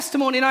have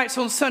testimony nights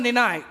on Sunday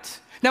night.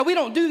 Now, we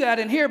don't do that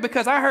in here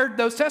because I heard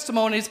those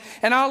testimonies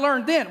and I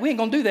learned then. We ain't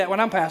going to do that when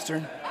I'm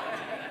pastoring.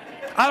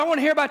 I don't want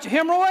to hear about your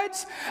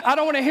hemorrhoids. I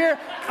don't want to hear...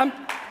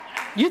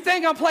 You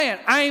think I'm playing?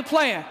 I ain't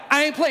playing.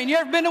 You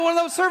ever been to one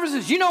of those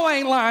services? You know I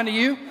ain't lying to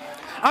you.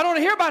 I don't want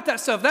to hear about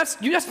that stuff. That's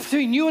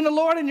between you and the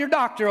Lord and your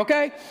doctor,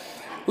 okay?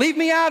 Leave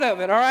me out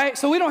of it, all right?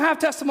 So we don't have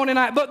testimony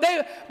night.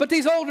 But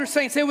these older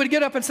saints, they would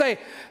get up and say,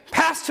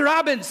 Pastor,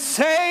 I've been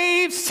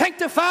saved,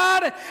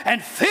 sanctified, and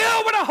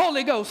filled with the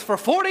Holy Ghost for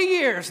 40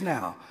 years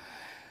now.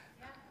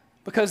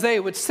 Because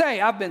they would say,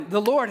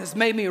 the Lord has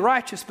made me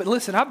righteous, but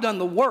listen, I've done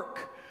the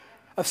work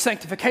of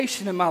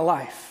sanctification in my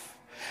life.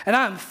 And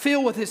I'm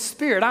filled with his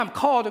spirit. I'm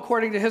called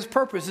according to his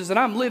purposes, and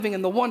I'm living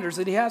in the wonders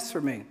that he has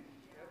for me.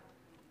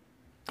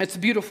 It's a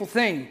beautiful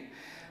thing.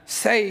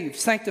 Saved,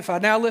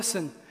 sanctified. Now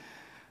listen,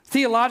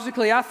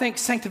 theologically, I think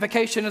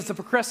sanctification is the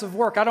progressive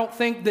work. I don't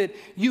think that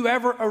you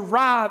ever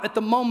arrive at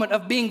the moment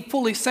of being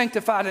fully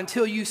sanctified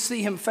until you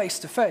see him face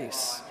to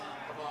face.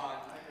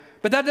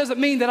 But that doesn't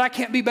mean that I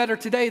can't be better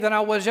today than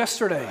I was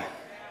yesterday.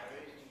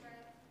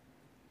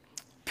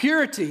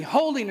 Purity,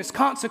 holiness,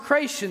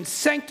 consecration,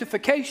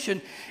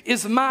 sanctification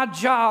is my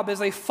job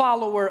as a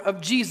follower of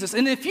Jesus.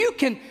 And if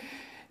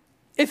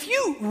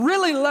you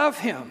really love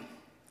him,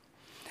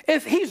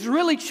 if he's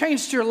really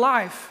changed your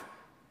life,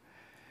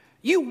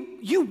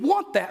 you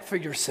want that for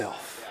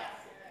yourself.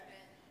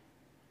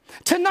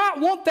 To not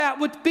want that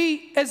would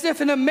be as if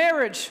in a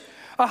marriage,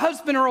 a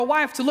husband or a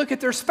wife to look at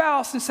their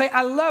spouse and say,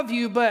 I love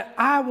you, but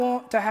I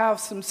want to have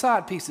some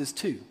side pieces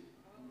too.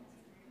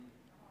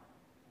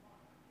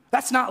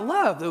 That's not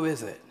love, though,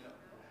 is it?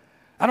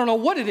 I don't know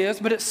what it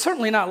is, but it's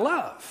certainly not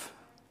love.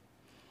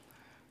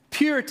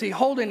 Purity,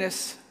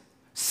 holiness,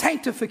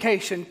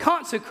 sanctification,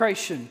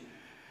 consecration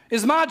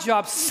is my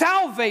job.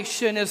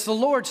 Salvation is the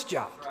Lord's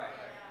job.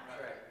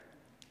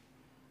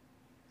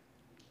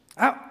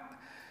 I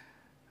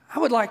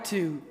would like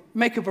to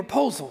make a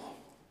proposal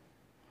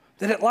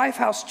that at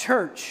LifeHouse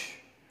Church,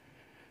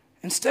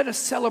 instead of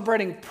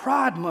celebrating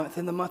Pride Month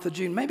in the month of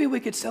June, maybe we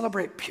could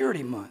celebrate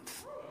Purity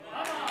Month.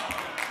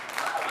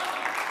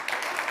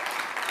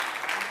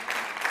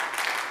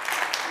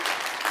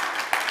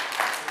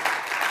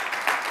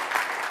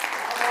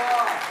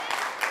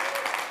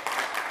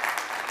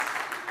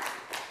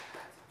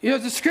 You know,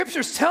 the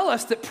scriptures tell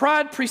us that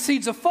pride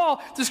precedes a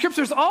fall. The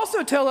scriptures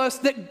also tell us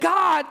that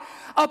God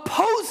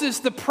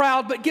opposes the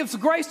proud but gives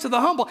grace to the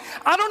humble.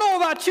 I don't know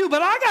about you,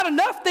 but I got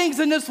enough things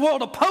in this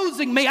world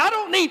opposing me. I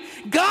don't need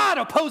God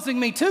opposing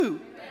me too.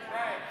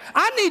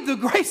 I need the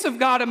grace of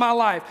God in my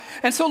life.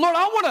 And so, Lord,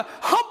 I want to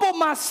humble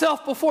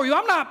myself before you.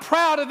 I'm not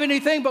proud of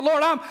anything, but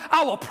Lord,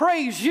 I will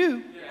praise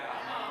you.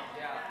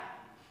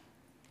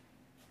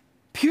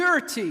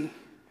 Purity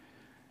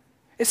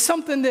is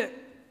something that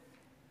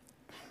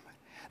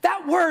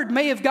word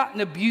may have gotten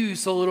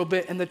abused a little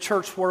bit in the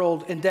church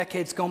world in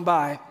decades gone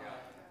by,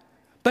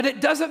 but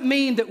it doesn't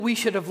mean that we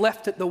should have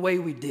left it the way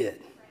we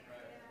did.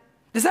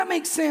 Does that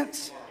make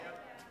sense?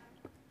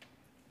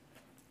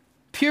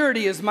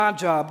 Purity is my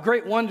job.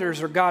 Great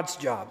wonders are God's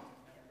job.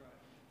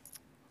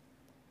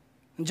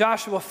 In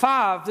Joshua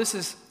 5, this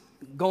is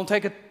going to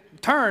take a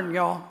turn,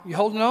 y'all. You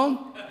holding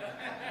on?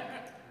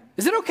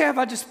 Is it okay if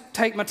I just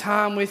take my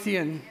time with you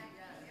and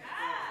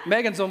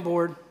Megan's on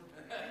board?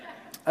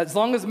 As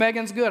long as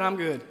Megan's good, I'm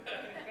good.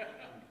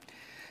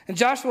 In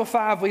Joshua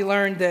 5, we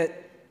learned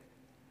that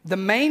the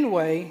main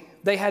way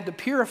they had to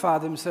purify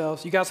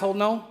themselves, you guys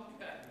holding on?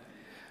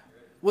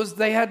 Was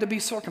they had to be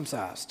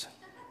circumcised.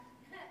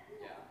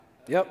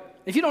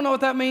 Yep. If you don't know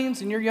what that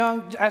means and you're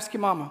young, ask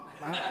your mama.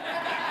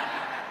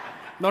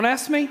 Don't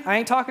ask me. I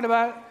ain't talking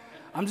about it.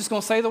 I'm just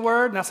going to say the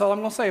word, and that's all I'm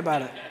going to say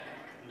about it.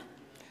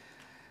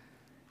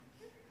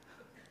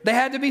 They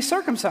had to be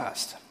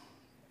circumcised.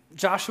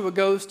 Joshua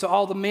goes to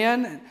all the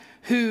men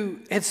who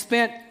had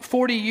spent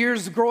 40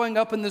 years growing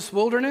up in this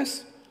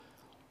wilderness.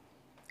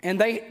 And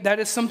that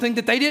is something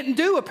that they didn't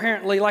do,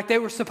 apparently, like they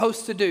were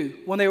supposed to do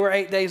when they were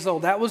 8 days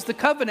old. That was the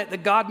covenant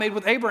that God made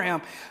with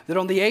Abraham, that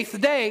on the 8th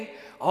day,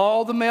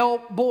 all the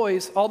male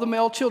boys, all the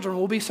male children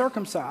will be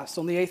circumcised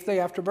on the 8th day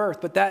after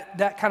birth. But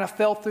that kind of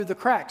fell through the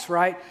cracks,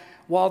 right,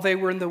 while they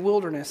were in the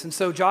wilderness. And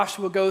so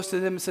Joshua goes to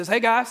them and says, hey,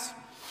 guys,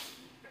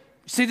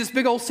 you see this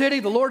big old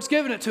city? The Lord's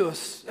given it to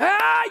us.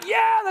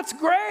 Yeah, that's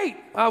great.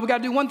 We got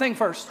to do one thing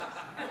first.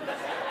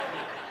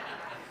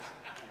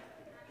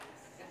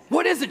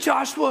 What is it,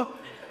 Joshua?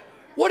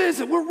 What is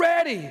it? We're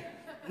ready.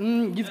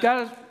 You've got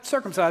to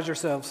circumcise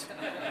yourselves.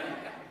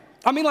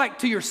 I mean, like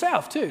to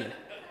yourself, too.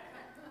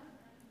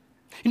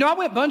 You know, I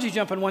went bungee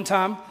jumping one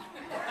time.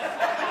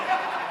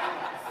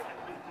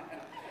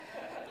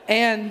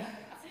 And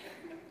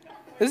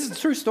this is a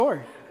true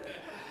story.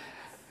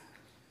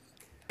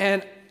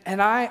 And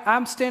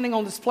I'm standing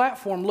on this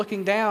platform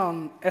looking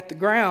down at the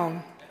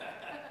ground.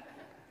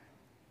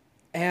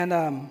 And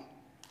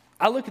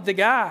I look at the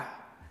guy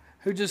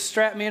who just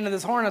strapped me into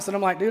this harness, and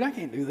I'm like, dude, I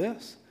can't do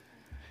this.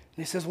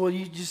 And he says, well,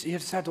 you just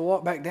have to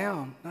walk back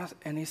down.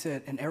 And he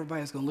said, and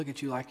everybody's going to look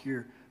at you like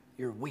you're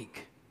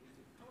weak.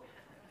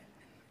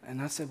 And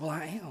I said, well,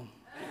 I am.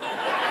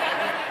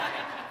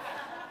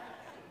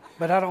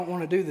 But I don't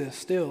want to do this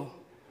still.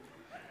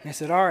 And he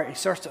said, all right. He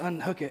starts to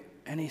unhook it.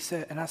 And I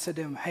said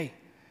to him, hey,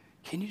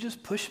 can you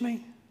just push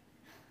me?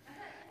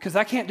 Because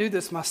I can't do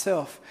this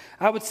myself.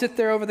 I would sit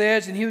there over the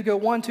edge, and he would go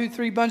 1, 2,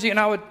 3 bungee, and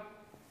I would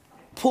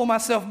pull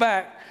myself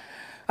back.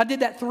 I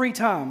did that 3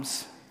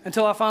 times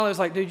until I finally was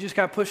like, dude, you just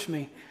got to push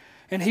me.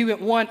 And he went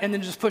 1 and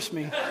then just pushed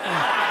me.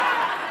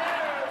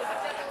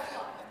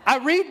 I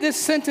read this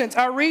sentence,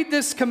 I read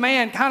this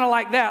command kind of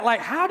like that. Like,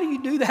 how do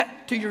you do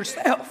that to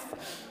yourself?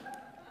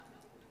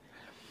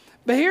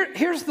 But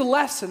here's the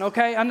lesson,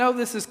 okay? I know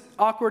this is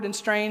awkward and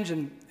strange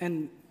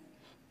and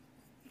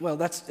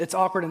well, it's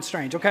awkward and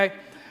strange, okay?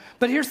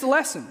 But here's the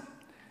lesson.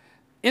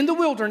 In the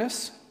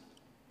wilderness,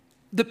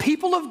 the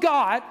people of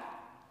God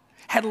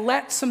had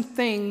let some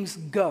things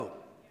go.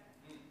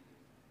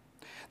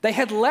 They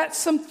had let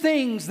some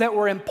things that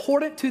were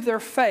important to their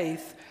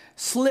faith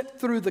slip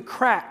through the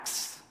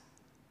cracks.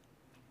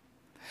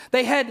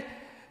 They had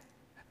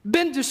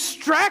been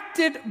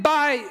distracted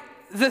by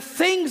the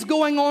things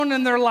going on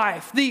in their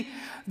life, the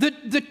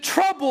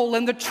trouble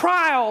and the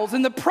trials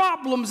and the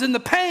problems and the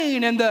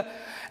pain and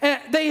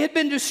they had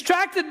been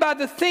distracted by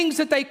the things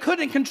that they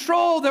couldn't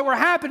control that were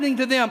happening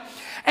to them.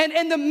 And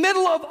in the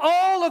middle of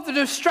all of the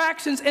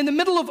distractions, in the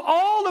middle of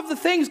all of the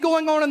things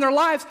going on in their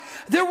lives,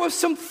 there were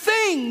some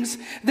things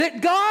that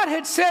God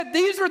had said,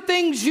 these are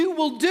things you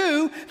will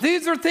do,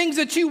 these are things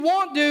that you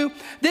won't do,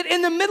 that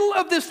in the middle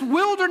of this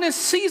wilderness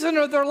season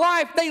of their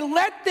life, they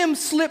let them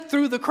slip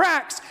through the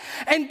cracks.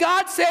 And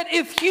God said,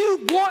 if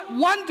you want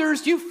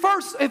wonders, you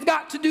first have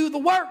got to do the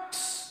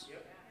works.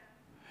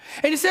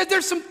 And he said,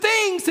 there's some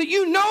things that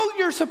you know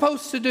you're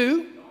supposed to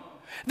do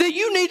that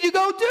you need to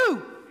go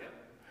do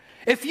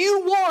if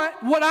you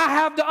want what I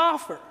have to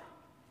offer.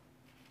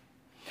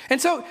 And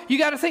so you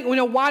got to think,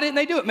 why didn't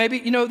they do it? Maybe,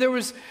 there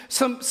was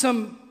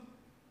some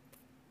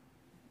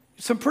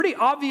pretty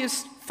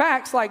obvious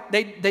facts, like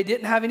they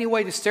didn't have any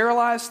way to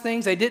sterilize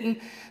things. They didn't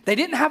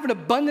have an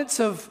abundance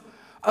of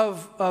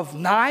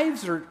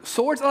knives or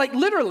swords. Like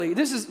literally,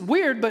 this is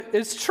weird, but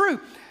it's true.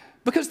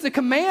 Because the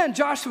command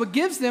Joshua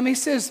gives them, he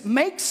says,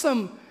 make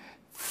some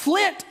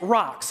flint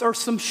rocks or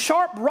some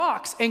sharp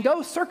rocks and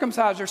go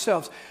circumcise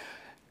yourselves.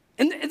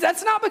 And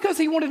that's not because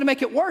he wanted to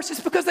make it worse. It's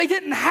because they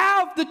didn't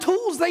have the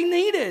tools they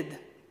needed.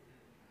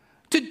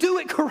 to do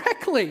it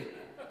correctly.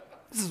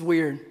 This is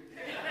weird.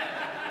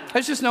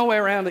 There's just no way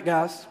around it,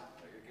 guys.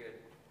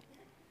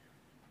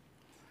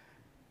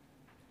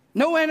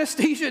 No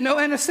anesthesia, no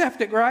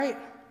antiseptic, right?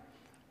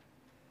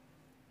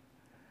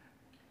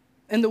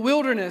 In the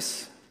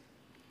wilderness,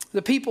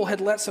 the people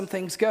had let some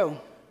things go.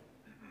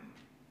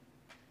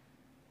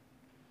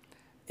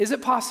 Is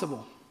it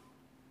possible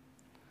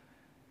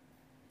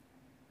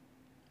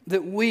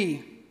that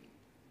we,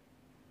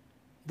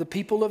 the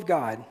people of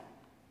God,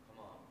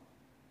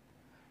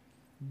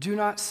 do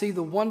not see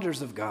the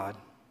wonders of God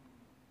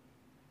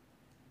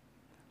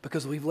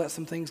because we've let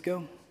some things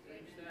go?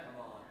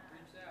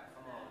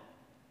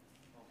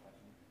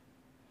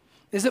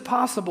 Is it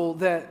possible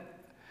that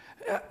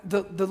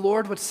the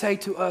Lord would say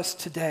to us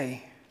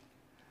today,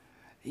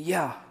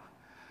 yeah,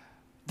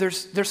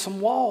 there's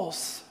some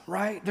walls,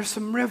 right? There's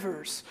some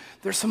rivers.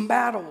 There's some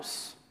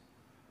battles.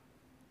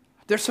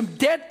 There's some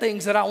dead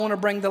things that I want to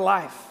bring to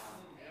life.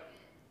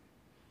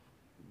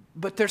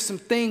 But there's some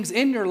things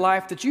in your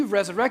life that you've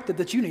resurrected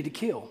that you need to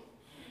kill.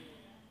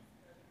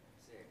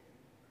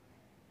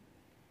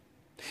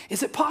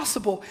 Is it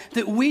possible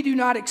that we do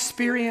not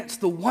experience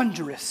the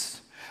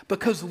wondrous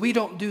because we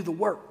don't do the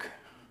work?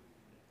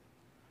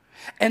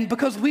 And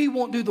because we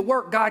won't do the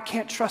work, God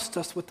can't trust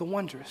us with the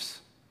wondrous.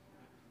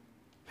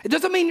 It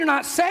doesn't mean you're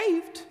not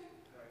saved.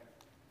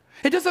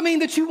 It doesn't mean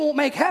that you won't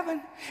make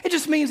heaven. It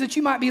just means that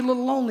you might be a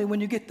little lonely when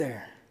you get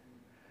there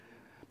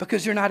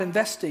because you're not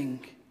investing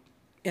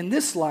in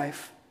this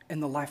life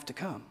and the life to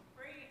come.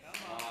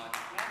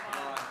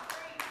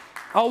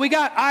 Oh, we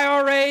got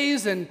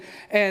IRAs and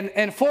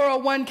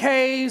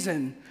 401ks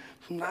and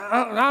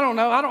I don't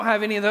know. I don't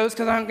have any of those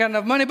because I haven't got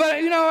enough money. But,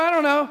 I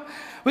don't know.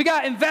 We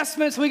got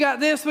investments. We got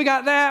this. We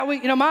got that.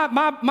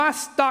 My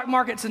stock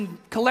market's in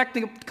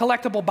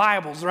collectible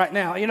Bibles right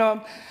now,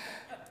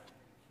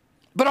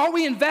 But are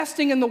we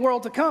investing in the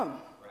world to come?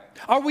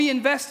 Are we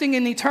investing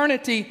in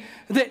eternity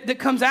that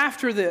comes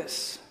after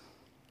this?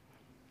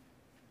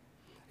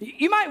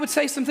 You might would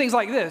say some things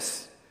like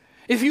this.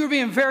 If you were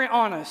being very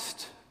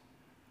honest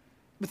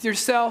with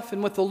yourself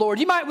and with the Lord,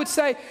 you might would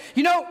say,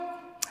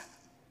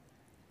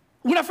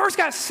 when I first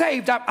got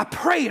saved, I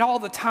prayed all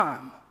the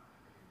time.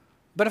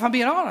 But if I'm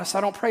being honest, I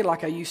don't pray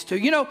like I used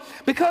to.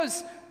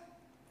 Because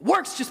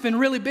work's just been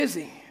really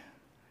busy.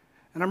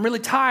 And I'm really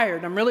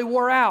tired. I'm really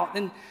wore out.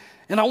 And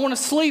I want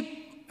to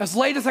sleep as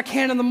late as I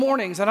can in the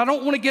mornings. And I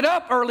don't want to get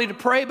up early to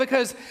pray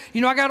because,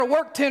 I got to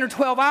work 10 or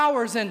 12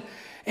 hours. And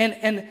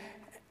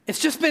it's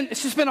just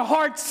been a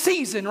hard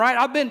season,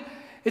 right?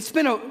 It's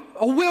been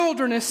a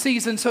wilderness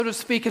season, so to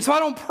speak. And so I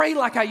don't pray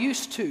like I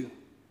used to.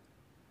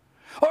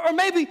 Or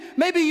maybe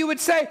you would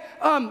say,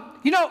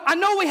 I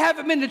know we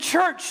haven't been to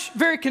church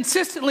very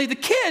consistently. The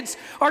kids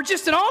are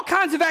just in all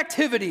kinds of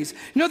activities.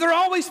 They're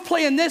always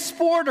playing this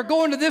sport or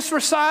going to this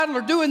recital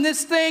or doing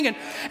this thing. And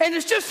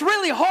it's just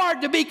really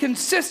hard to be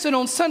consistent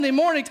on Sunday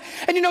mornings.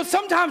 And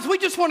sometimes we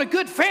just want a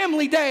good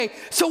family day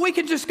so we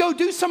can just go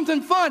do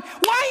something fun.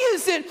 Why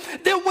is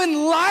it that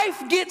when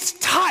life gets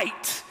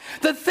tight,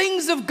 the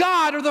things of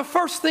God are the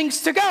first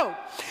things to go?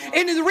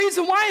 And the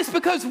reason why is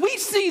because we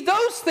see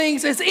those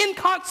things as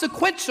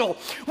inconsequential.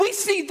 We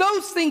see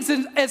those things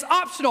as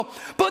optional.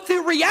 But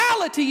the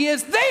reality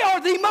is they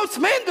are the most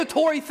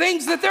mandatory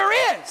things that there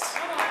is.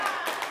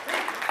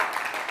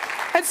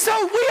 And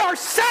so we are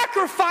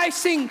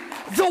sacrificing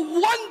the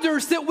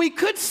wonders that we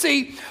could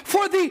see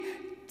for the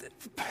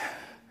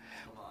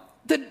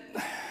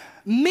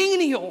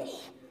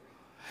menial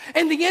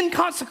and the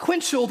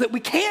inconsequential that we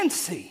can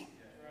see.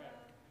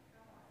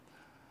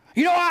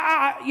 We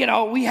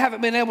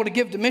haven't been able to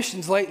give to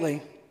missions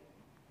lately.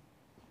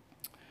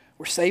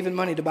 We're saving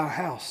money to buy a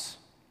house.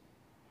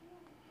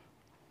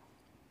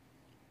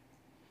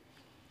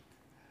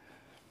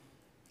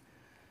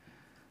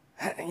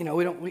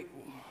 We're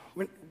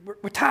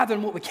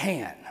tithing what we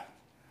can.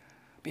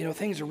 But,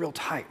 things are real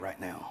tight right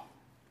now.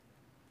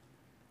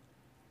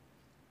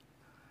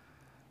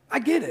 I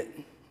get it.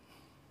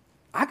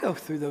 I go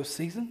through those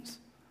seasons,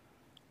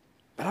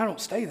 but I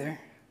don't stay there.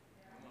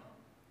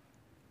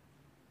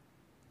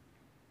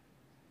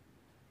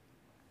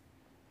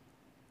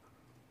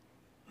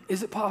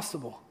 Is it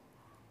possible?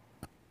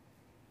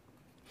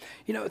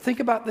 Think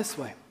about it this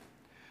way.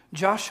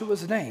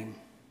 Joshua's name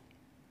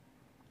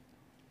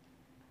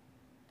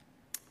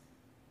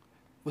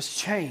was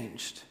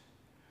changed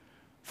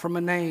from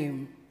a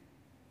name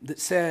that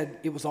said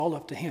it was all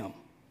up to him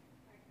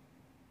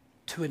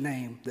to a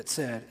name that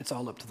said it's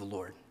all up to the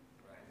Lord.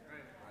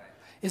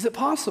 Is it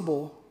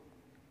possible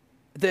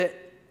that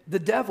the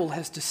devil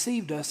has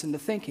deceived us into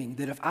thinking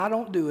that if I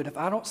don't do it, if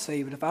I don't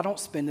save it, if I don't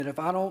spend it, if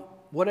I don't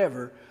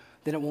whatever,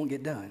 then it won't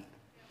get done?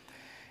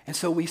 And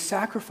so we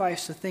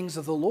sacrifice the things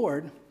of the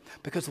Lord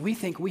because we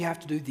think we have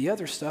to do the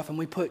other stuff, and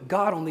we put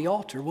God on the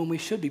altar when we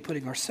should be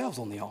putting ourselves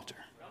on the altar.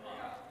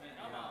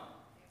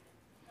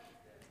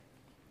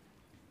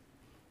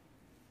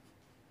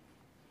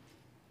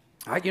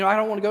 I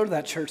don't want to go to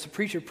that church. The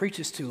preacher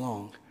preaches too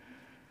long.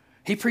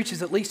 He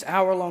preaches at least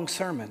hour-long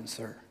sermons.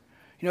 Or,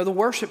 the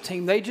worship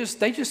team, they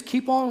just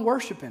keep on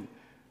worshiping.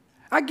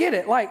 I get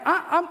it. Like,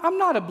 I'm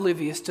not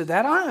oblivious to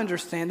that. I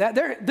understand that.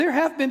 There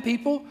have been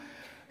people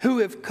who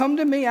have come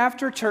to me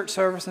after a church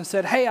service and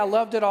said, hey, I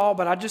loved it all,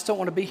 but I just don't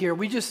want to be here.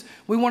 We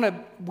want to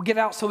get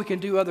out so we can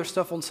do other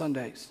stuff on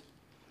Sundays.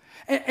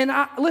 And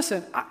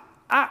listen,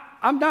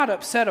 I'm not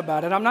upset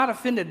about it. I'm not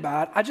offended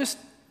by it.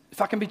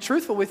 If I can be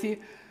truthful with you,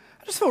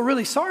 I just feel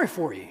really sorry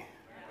for you.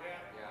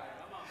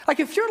 Like,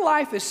 if your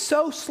life is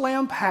so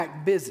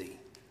slam-packed busy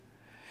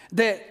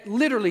that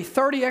literally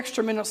 30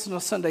 extra minutes on a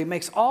Sunday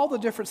makes all the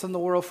difference in the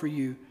world for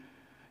you,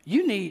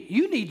 you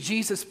need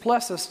Jesus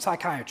plus a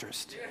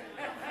psychiatrist.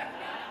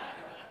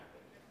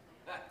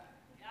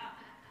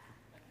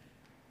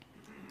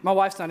 My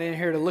wife's not in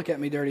here to look at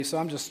me dirty, so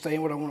I'm just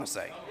saying what I want to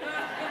say.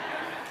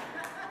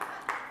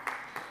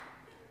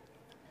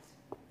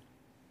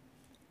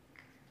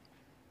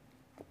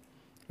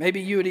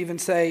 Maybe you would even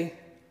say,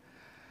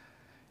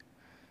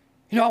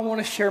 I want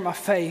to share my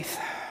faith,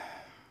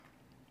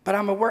 but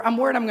I'm worried I'm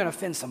going to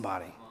offend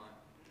somebody.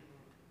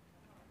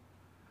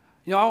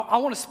 I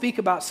want to speak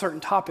about certain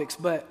topics,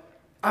 but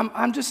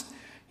I'm just,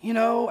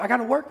 I got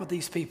to work with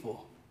these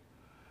people.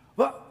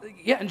 Well,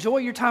 yeah, enjoy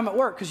your time at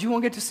work because you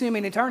won't get to see them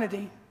in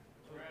eternity.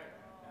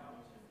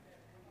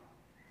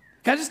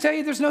 Can I just tell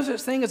you, there's no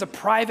such thing as a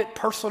private,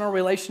 personal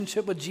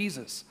relationship with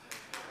Jesus.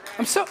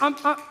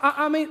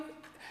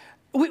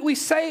 We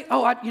say,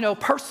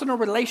 personal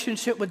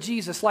relationship with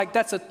Jesus, like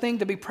that's a thing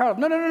to be proud of.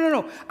 No.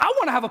 I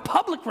want to have a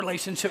public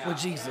relationship with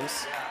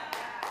Jesus.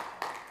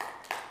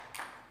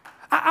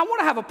 I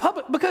want to have a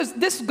public, because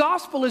this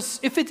gospel is,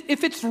 if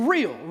it's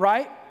real,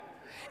 right?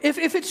 If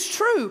it's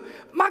true,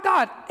 my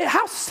God,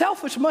 how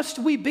selfish must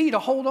we be to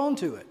hold on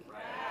to it?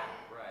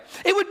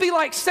 It would be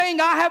like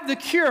saying I have the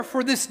cure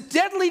for this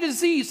deadly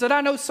disease that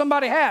I know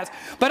somebody has.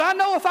 But I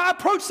know if I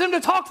approach them to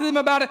talk to them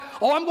about it,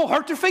 I'm going to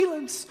hurt their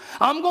feelings.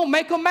 I'm going to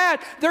make them mad.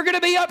 They're going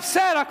to be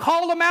upset. I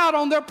call them out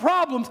on their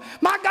problems.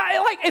 My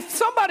God, like if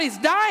somebody's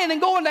dying and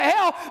going to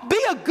hell,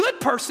 be a good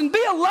person,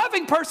 be a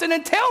loving person,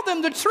 and tell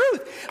them the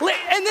truth.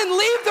 And then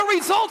leave the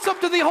results up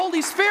to the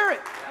Holy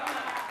Spirit.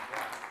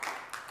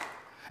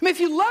 If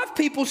you love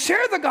people,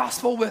 share the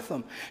gospel with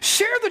them.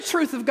 Share the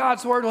truth of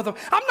God's word with them.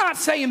 I'm not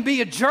saying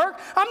be a jerk.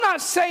 I'm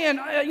not saying,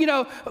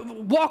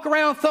 walk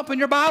around thumping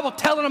your Bible,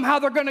 telling them how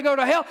they're going to go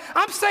to hell.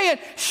 I'm saying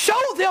show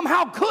them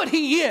how good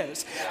he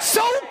is.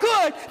 So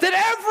good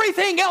that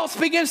everything else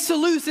begins to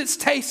lose its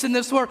taste in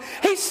this world.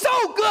 He's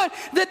so good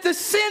that the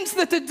sins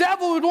that the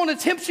devil would want to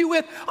tempt you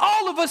with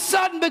all of a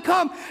sudden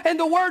become, in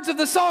the words of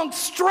the song,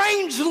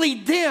 strangely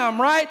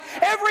dim, right?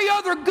 Every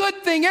other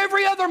good thing,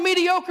 every other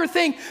mediocre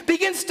thing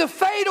begins to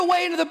fade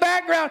away into the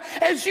background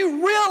as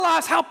you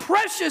realize how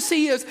precious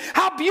he is,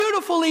 how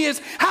beautiful he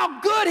is, how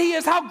good he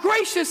is, how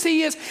gracious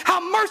he is, how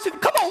merciful.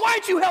 Come on, why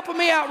aren't you helping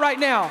me out right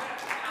now?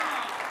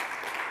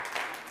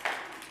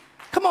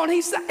 Come on,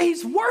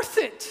 he's worth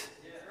it.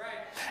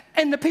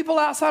 And the people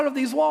outside of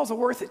these walls are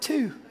worth it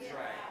too.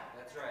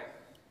 That's right.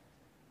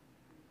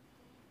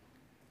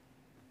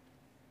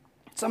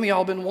 Some of y'all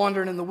have been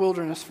wandering in the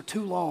wilderness for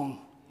too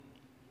long.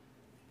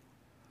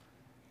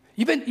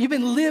 You've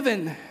been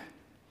living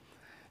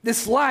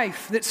this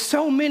life that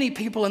so many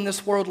people in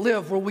this world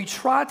live, where we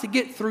try to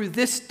get through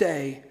this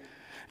day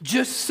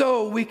just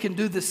so we can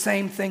do the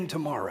same thing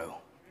tomorrow.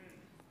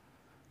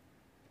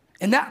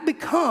 And that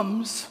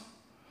becomes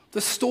the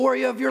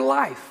story of your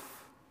life.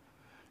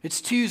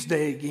 It's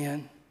Tuesday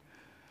again.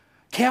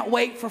 Can't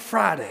wait for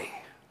Friday.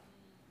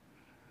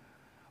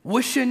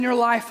 Wishing your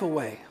life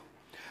away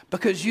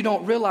because you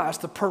don't realize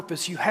the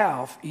purpose you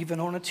have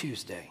even on a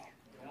Tuesday.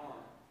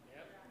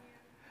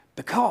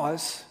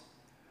 Because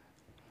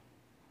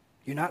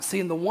you're not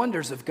seeing the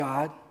wonders of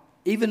God,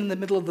 even in the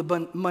middle of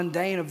the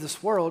mundane of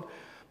this world,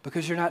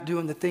 because you're not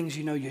doing the things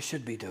you know you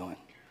should be doing.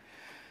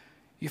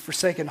 You've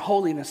forsaken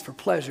holiness for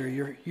pleasure.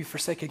 You've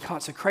forsaken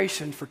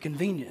consecration for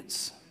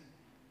convenience.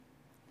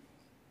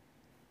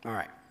 All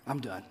right,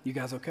 I'm done. You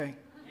guys okay?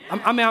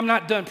 I'm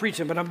not done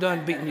preaching, but I'm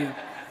done beating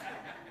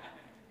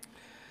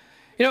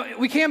you.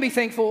 We can be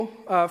thankful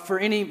for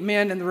any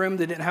men in the room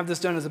that didn't have this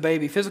done as a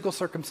baby. Physical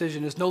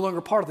circumcision is no longer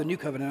part of the new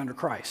covenant under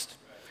Christ.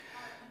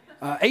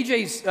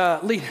 AJ's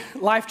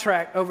life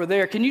track over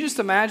there. Can you just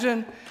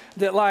imagine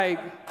that,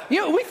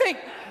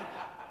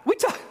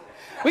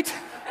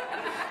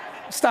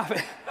 stop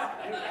it.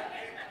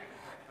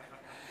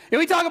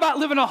 We talk about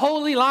living a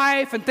holy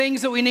life and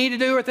things that we need to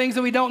do or things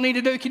that we don't need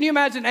to do. Can you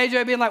imagine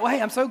AJ being like, well,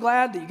 hey, I'm so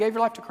glad that you gave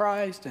your life to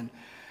Christ and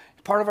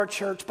you're part of our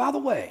church. By the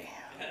way.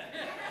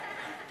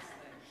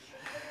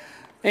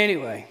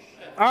 Anyway.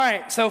 All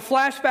right, so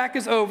flashback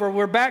is over.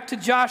 We're back to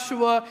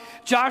Joshua.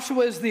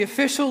 Joshua is the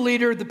official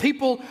leader. The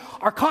people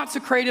are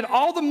consecrated.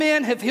 All the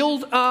men have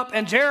healed up,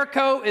 and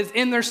Jericho is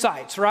in their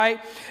sights,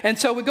 right? And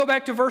so we go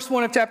back to verse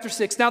 1 of chapter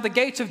 6. Now the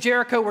gates of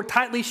Jericho were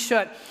tightly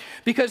shut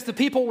because the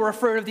people were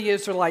afraid of the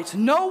Israelites.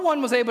 No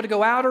one was able to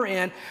go out or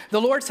in.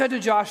 The Lord said to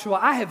Joshua,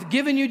 I have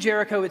given you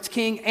Jericho, its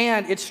king,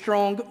 and its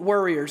strong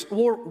warriors.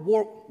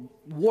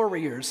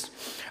 warriors.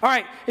 All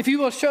right, if you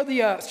will show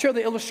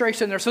the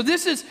illustration there. So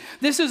this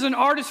is an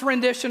artist's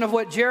rendition of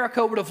what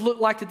Jericho would have looked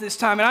like at this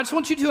time. And I just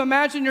want you to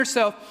imagine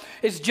yourself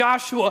as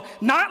Joshua,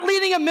 not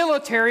leading a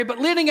military, but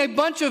leading a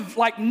bunch of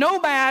like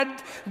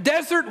nomad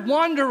desert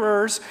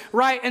wanderers,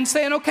 right? And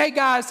saying, okay,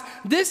 guys,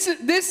 this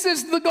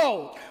is the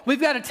goal.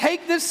 We've got to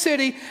take this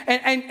city.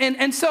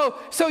 And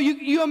so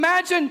you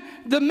imagine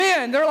the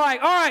men, they're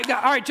like, all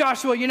right,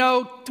 Joshua,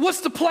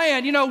 what's the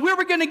plan? Where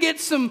we're going to get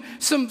some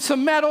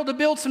metal to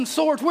build some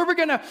swords. Where we're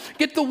going to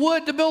get the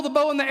wood to build the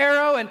bow and the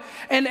arrow.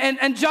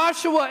 And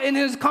Joshua, in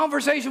his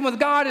conversation with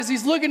God, as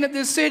he's looking at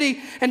this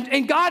city,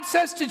 and God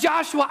says to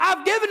Joshua,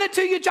 I've given it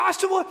to you,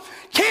 Joshua.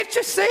 Can't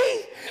you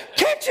see?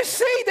 Can't you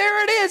see?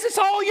 There it is. It's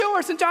all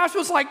yours. And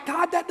Joshua's like,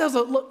 God, that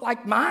doesn't look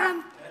like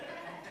mine.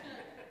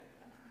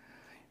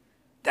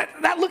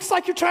 That looks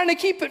like you're trying to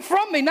keep it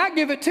from me, not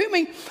give it to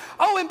me.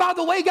 Oh, and by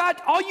the way, God,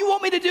 all you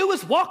want me to do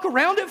is walk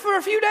around it for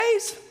a few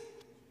days?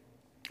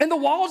 And the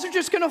walls are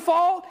just going to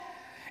fall?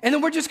 And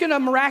then we're just going to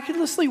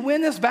miraculously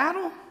win this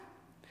battle?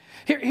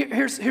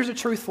 Here's a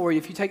truth for you.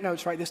 If you take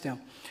notes, write this down.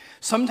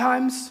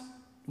 Sometimes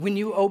when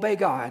you obey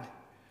God,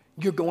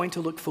 you're going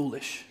to look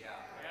foolish.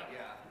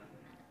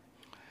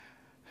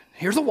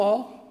 Here's a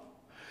wall.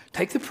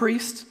 Take the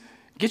priest,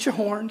 get your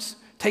horns,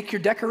 take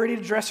your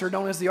decorated dresser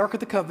known as the Ark of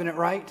the Covenant,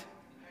 right?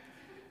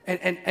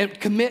 And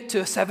commit to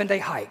a 7-day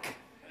hike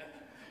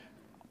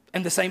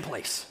in the same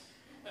place.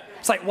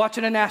 It's like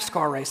watching a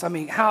NASCAR race. I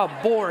mean,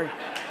 how boring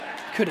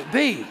could it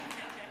be?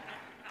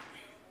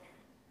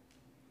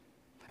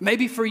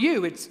 Maybe for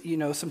you, it's,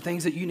 some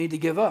things that you need to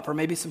give up, or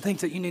maybe some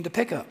things that you need to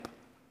pick up.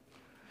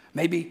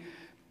 Maybe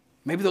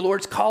the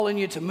Lord's calling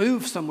you to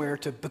move somewhere,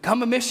 to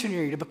become a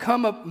missionary, to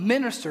become a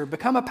minister,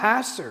 become a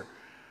pastor.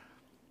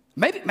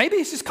 Maybe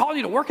He's just calling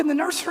you to work in the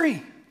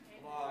nursery.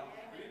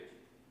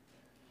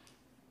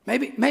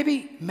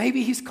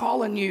 Maybe He's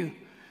calling you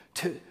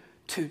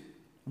to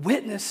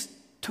witness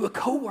to a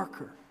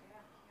coworker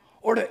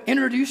or to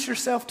introduce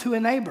yourself to a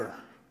neighbor.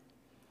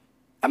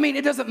 I mean,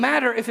 it doesn't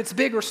matter if it's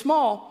big or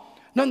small.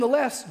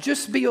 Nonetheless,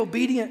 just be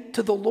obedient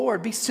to the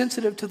Lord. Be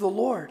sensitive to the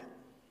Lord.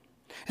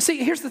 And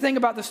see, here's the thing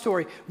about the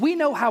story. We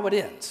know how it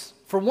ends.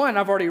 For one,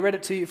 I've already read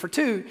it to you. For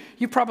two,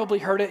 you probably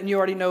heard it and you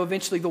already know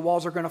eventually the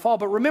walls are going to fall.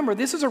 But remember,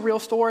 this is a real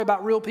story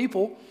about real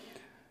people.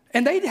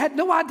 And they had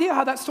no idea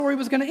how that story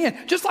was going to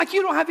end. Just like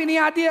you don't have any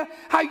idea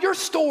how your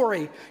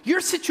story,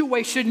 your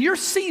situation, your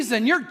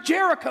season, your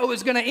Jericho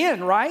is going to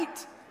end,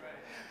 right?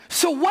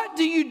 So what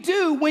do you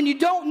do when you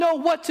don't know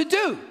what to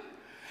do?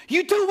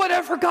 You do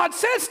whatever God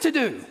says to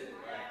do.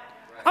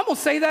 I'm going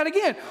to say that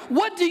again.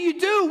 What do you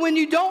do when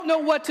you don't know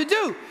what to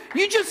do?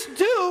 You just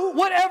do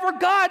whatever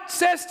God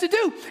says to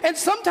do. And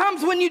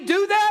sometimes when you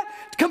do that,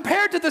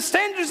 compared to the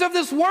standards of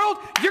this world,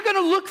 you're going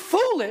to look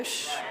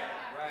foolish.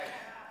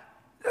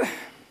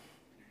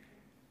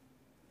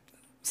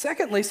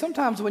 Secondly,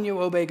 sometimes when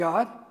you obey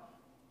God,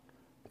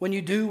 when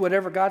you do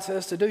whatever God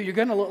says to do, you're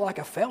going to look like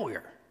a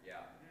failure. Yeah.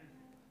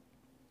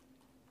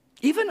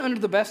 Even under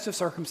the best of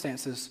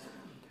circumstances,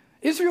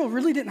 Israel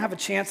really didn't have a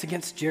chance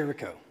against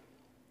Jericho.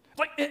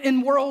 Like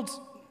in world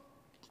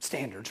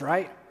standards,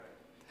 right?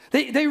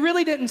 They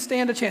really didn't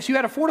stand a chance. You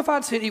had a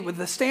fortified city with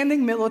a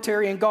standing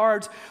military and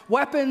guards,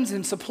 weapons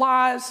and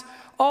supplies,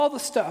 all the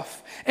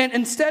stuff. And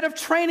instead of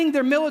training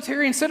their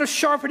military, instead of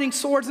sharpening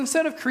swords,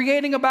 instead of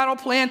creating a battle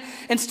plan,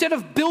 instead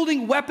of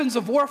building weapons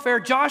of warfare,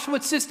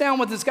 Joshua sits down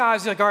with his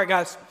guys. He's like, all right,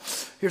 guys,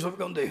 here's what we're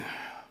going to do.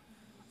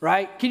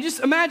 Right? Can you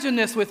just imagine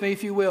this with me,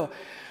 if you will?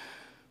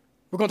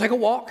 We're going to take a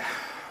walk.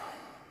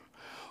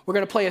 We're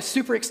going to play a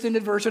super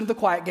extended version of the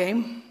quiet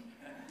game.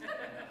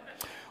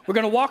 We're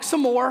going to walk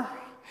some more.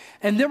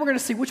 And then we're going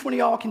to see which one of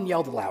y'all can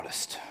yell the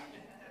loudest.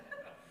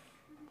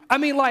 I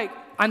mean,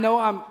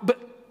 but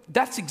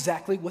that's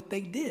exactly what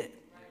they did.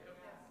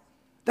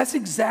 That's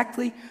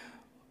exactly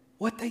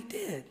what they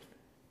did.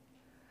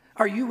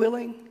 Are you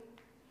willing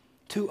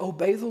to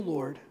obey the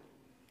Lord,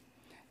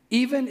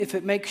 even if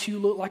it makes you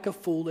look like a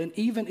fool, and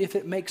even if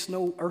it makes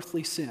no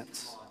earthly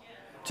sense?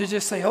 To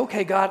just say,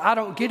 okay, God, I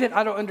don't get it,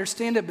 I don't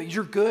understand it, but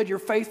you're good, you're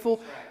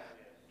faithful,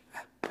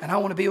 and I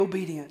want to be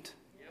obedient.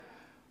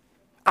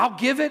 I'll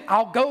give it,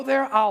 I'll go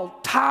there, I'll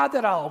tithe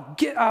it, I'll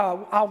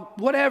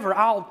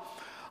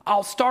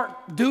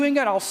start doing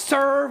it, I'll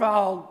serve,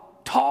 I'll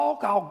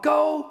talk, I'll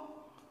go.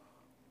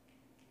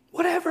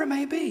 Whatever it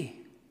may be.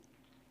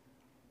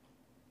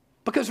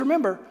 Because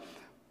remember,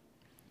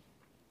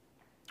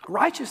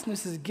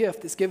 righteousness is a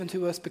gift that's given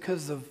to us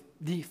because of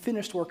the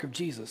finished work of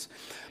Jesus.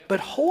 But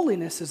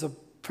holiness is a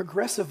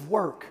progressive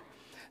work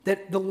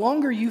that the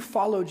longer you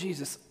follow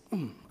Jesus,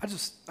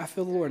 I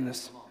feel the Lord in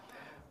this.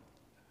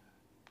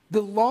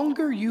 The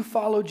longer you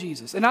follow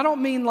Jesus, and I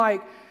don't mean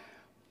like,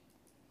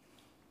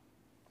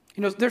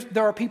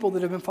 there are people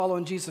that have been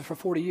following Jesus for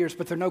 40 years,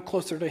 but they're no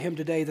closer to Him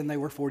today than they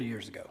were 40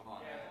 years ago.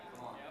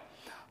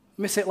 Let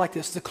me say it like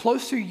this. The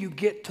closer you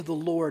get to the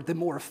Lord, the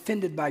more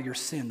offended by your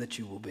sin that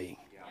you will be.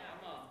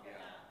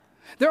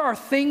 There are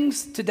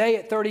things today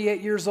at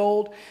 38 years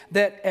old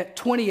that at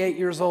 28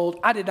 years old,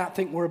 I did not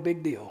think were a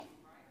big deal.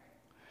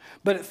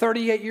 But at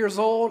 38 years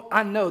old,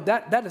 I know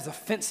that is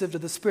offensive to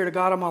the Spirit of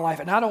God in my life.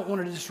 And I don't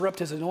want to disrupt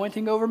his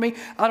anointing over me.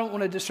 I don't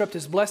want to disrupt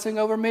his blessing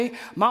over me.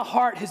 My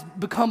heart has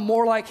become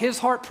more like his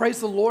heart. Praise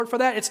the Lord for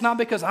that. It's not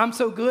because I'm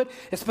so good.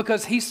 It's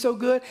because he's so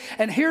good.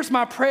 And here's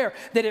my prayer,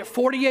 that at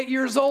 48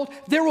 years old,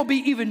 there will be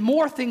even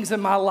more things in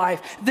my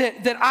life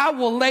that I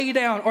will lay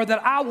down or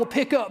that I will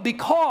pick up,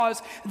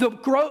 because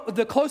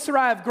the closer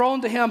I have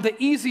grown to him,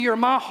 the easier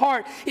my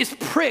heart is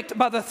pricked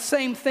by the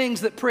same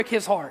things that prick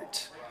his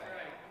heart.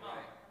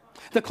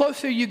 The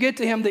closer you get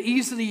to him, the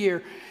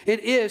easier it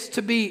is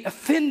to be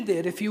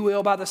offended, if you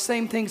will, by the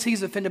same things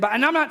he's offended by.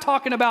 And I'm not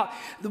talking about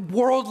the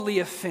worldly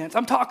offense.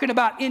 I'm talking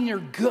about in your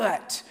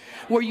gut,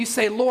 where you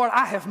say, Lord,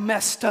 I have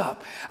messed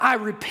up. I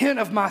repent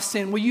of my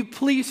sin. Will you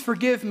please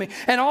forgive me?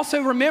 And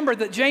also remember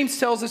that James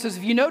tells us,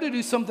 if you know to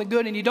do something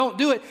good and you don't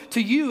do it, to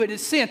you it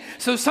is sin.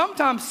 So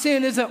sometimes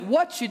sin isn't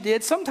what you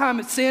did.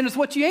 Sometimes sin is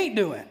what you ain't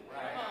doing.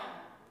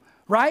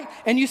 Right?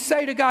 And you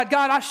say to God,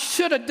 God, I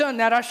should have done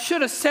that. I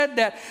should have said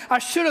that. I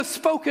should have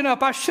spoken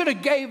up. I should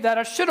have gave that.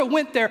 I should have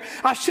went there.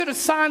 I should have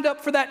signed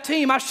up for that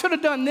team. I should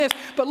have done this.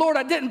 But Lord,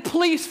 I didn't.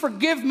 Please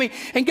forgive me.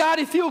 And God,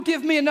 if you'll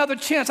give me another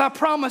chance, I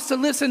promise to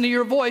listen to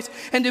your voice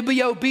and to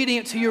be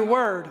obedient to your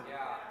word.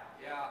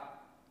 Yeah.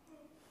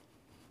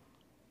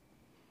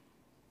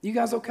 You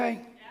guys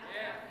okay?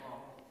 Yeah.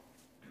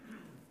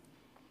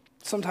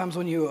 Sometimes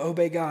when you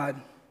obey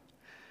God,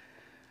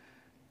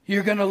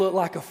 you're going to look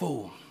like a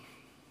fool.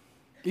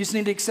 You just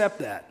need to accept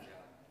that.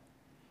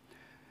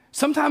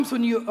 Sometimes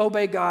when you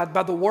obey God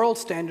by the world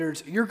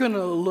standards, you're going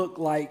to look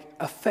like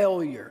a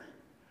failure.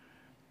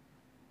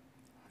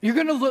 You're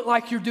going to look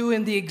like you're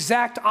doing the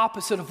exact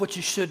opposite of what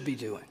you should be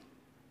doing.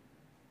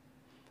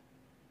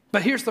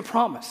 But here's the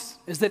promise,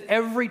 is that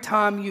every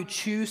time you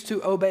choose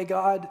to obey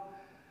God,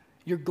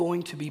 you're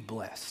going to be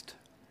blessed.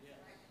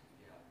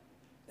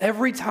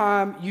 Every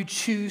time you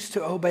choose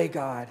to obey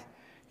God,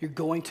 you're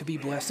going to be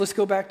blessed. Let's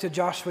go back to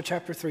Joshua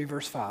chapter 3,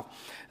 verse 5.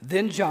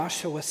 Then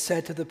Joshua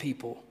said to the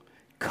people,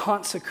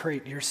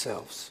 consecrate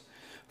yourselves,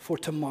 for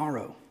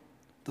tomorrow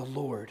the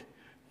Lord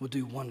will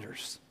do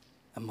wonders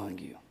among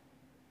you.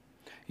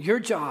 Your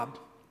job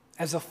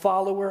as a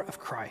follower of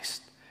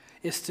Christ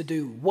is to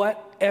do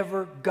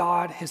whatever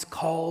God has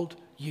called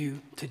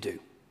you to do.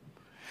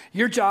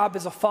 Your job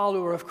as a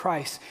follower of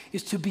Christ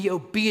is to be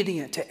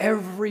obedient to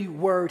every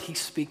word he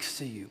speaks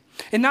to you.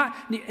 And I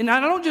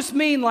don't just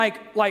mean like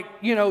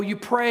you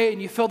pray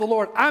and you feel the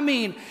Lord. I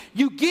mean,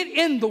 you get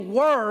in the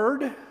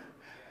word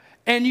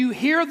and you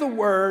hear the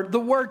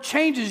word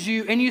changes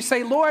you, and you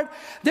say, Lord,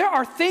 there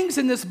are things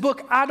in this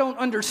book I don't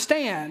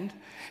understand.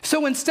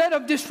 So instead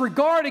of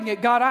disregarding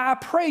it, God, I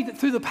pray that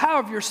through the power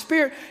of your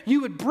Spirit,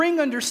 you would bring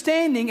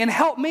understanding and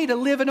help me to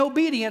live in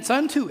obedience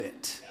unto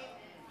it.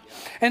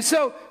 And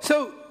so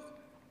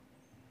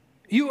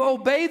you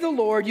obey the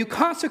Lord, you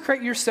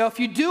consecrate yourself,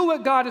 you do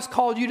what God has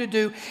called you to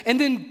do,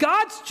 and then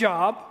God's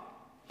job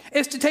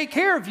is to take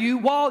care of you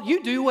while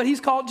you do what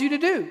he's called you to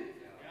do.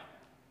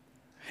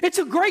 It's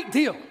a great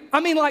deal.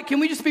 I mean, can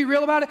we just be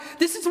real about it?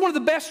 This is one of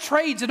the best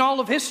trades in all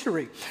of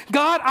history.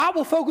 God, I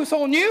will focus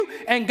on you,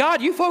 and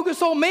God, you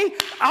focus on me.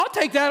 I'll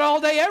take that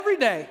all day, every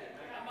day.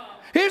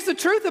 Here's the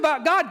truth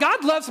about God.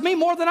 God loves me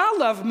more than I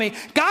love me.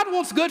 God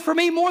wants good for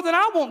me more than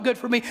I want good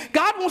for me.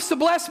 God wants to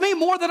bless me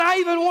more than I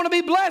even want to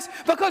be blessed,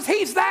 because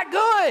he's that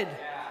good.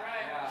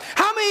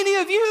 How many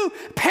of you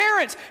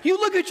parents, you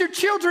look at your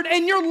children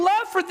and your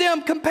love for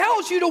them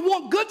compels you to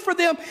want good for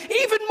them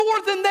even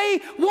more than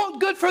they want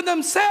good for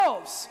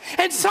themselves?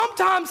 And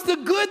sometimes the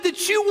good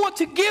that you want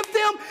to give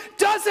them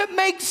doesn't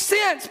make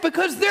sense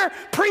because their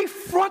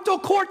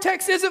prefrontal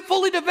cortex isn't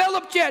fully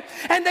developed yet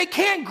and they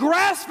can't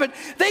grasp it.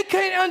 They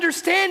can't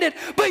understand it.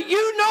 But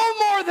you know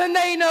more than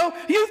they know.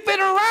 You've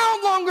been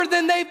around longer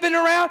than they've been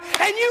around,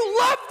 and you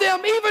love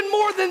them even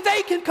more than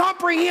they can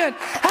comprehend.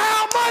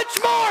 How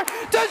much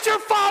more does your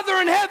Father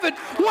in heaven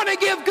want to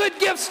give good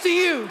gifts to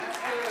you?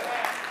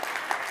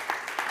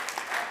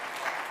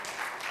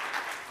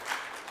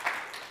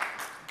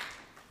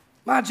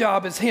 My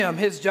job is him,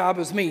 his job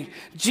is me.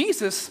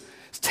 Jesus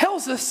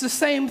tells us the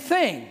same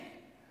thing.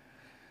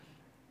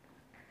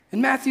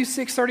 In Matthew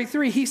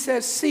 6:33, he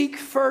says, seek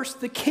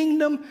first the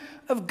kingdom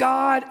of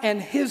God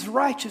and his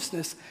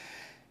righteousness,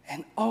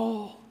 and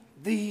all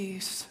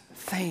these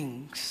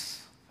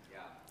things.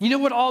 You know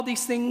what all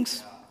these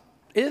things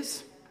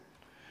is?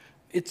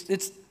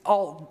 It's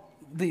all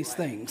these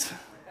things.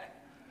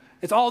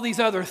 It's all these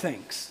other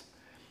things.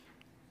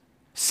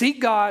 Seek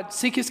God,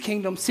 seek his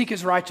kingdom, seek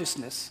his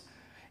righteousness.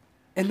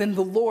 And then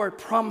the Lord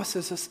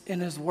promises us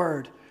in his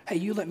word, hey,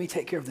 you let me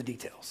take care of the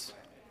details.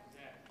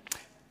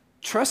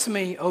 Trust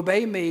me,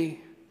 obey me,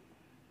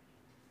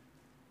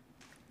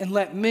 and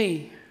let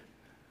me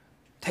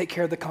take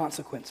care of the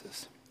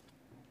consequences.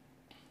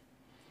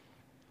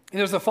 And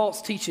there's a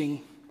false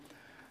teaching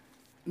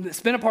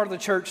that's been a part of the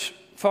church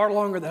far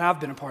longer than I've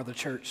been a part of the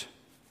church.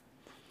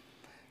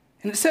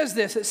 And it says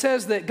this, it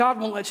says that God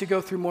won't let you go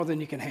through more than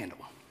you can handle.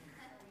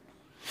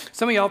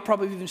 Some of y'all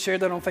probably even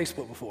shared that on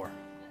Facebook before.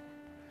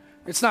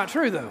 It's not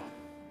true though.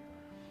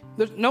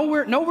 There's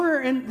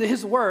nowhere in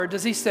his word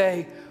does he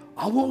say,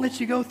 I won't let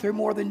you go through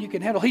more than you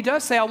can handle. He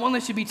does say, I won't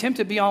let you be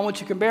tempted beyond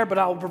what you can bear, but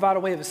I will provide a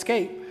way of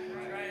escape.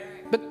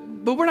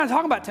 But we're not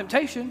talking about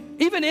temptation.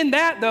 Even in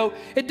that, though,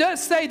 it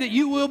does say that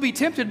you will be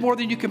tempted more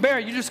than you can bear.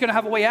 You're just going to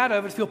have a way out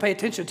of it if you'll pay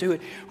attention to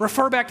it.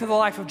 Refer back to the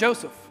life of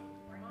Joseph.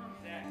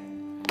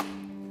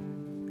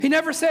 He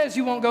never says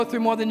you won't go through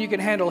more than you can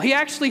handle. He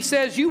actually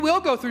says you will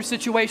go through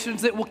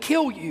situations that will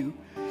kill you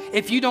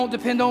if you don't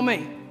depend on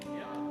me.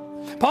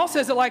 Paul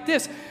says it like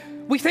this.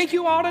 We think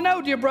you ought to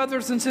know, dear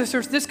brothers and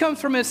sisters, this comes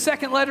from his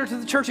second letter to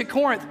the church at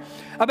Corinth,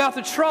 about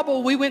the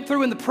trouble we went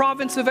through in the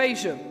province of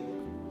Asia.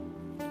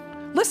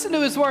 Listen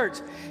to his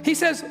words. He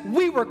says,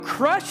 we were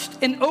crushed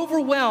and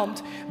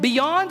overwhelmed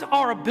beyond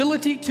our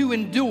ability to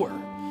endure,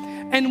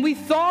 and we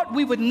thought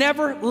we would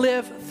never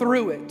live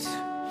through it.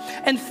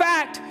 In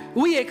fact,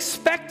 we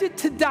expected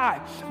to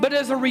die, but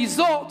as a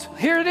result,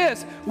 here it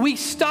is, we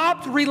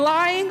stopped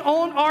relying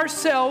on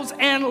ourselves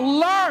and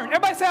learned.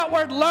 Everybody say that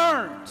word,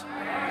 learned.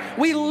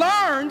 We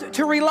learned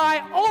to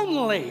rely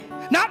only,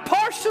 not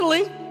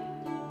partially,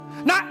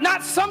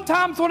 not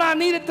sometimes when I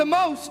need it the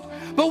most,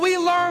 but we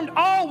learned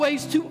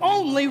always to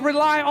only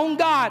rely on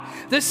God.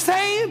 The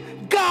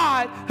same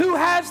God who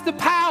has the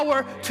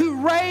power to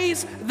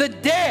raise the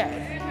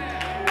dead.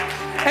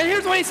 And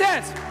here's what he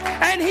says.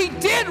 And he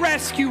did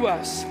rescue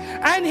us,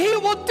 and he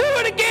will do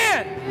it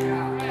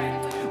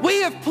again.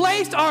 We have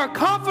placed our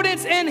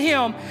confidence in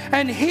him,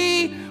 and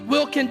he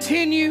will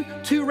continue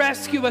to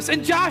rescue us.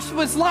 In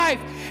Joshua's life,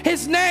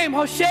 his name,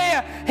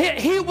 Hoshea,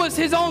 he was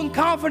his own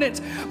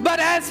confidence. But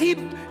as he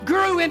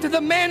grew into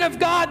the man of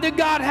God that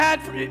God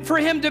had for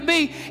him to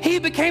be, he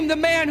became the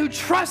man who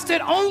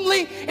trusted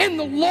only in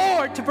the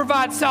Lord to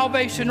provide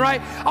salvation, right?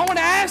 I want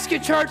to ask you,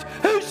 church,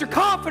 who's your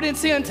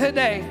confidence in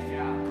today?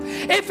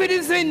 If it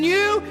is in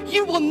you,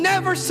 you will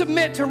never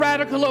submit to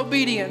radical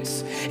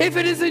obedience. If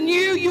it is in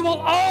you, you will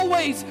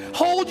always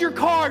hold your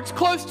cards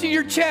close to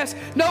your chest,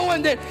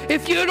 knowing that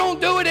if you don't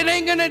do it, it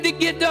ain't going to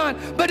get done.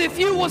 But if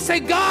you will say,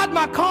 God,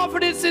 my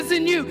confidence is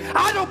in you.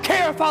 I don't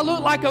care if I look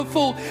like a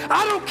fool.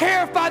 I don't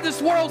care if by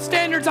this world's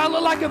standards I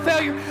look like a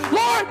failure.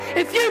 Lord,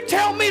 if you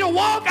tell me to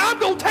walk, I'm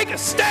going to take a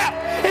step.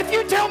 If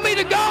you tell me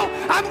to go,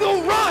 I'm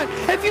going to run.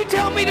 If you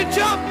tell me to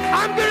jump,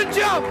 I'm going to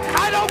jump.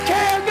 I don't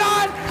care,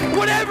 God.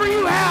 Whatever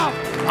you have,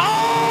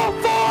 all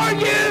for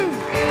you.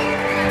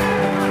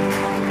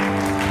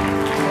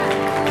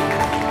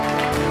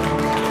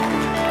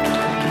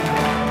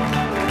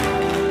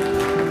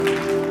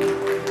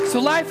 So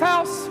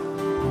LifeHouse,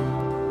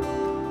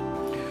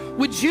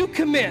 would you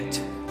commit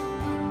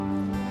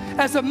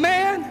as a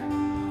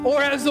man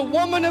or as a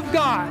woman of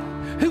God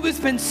who has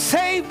been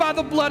saved by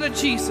the blood of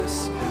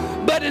Jesus,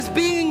 but is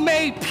being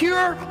made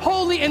pure,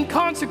 holy, and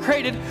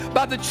consecrated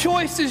by the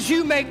choices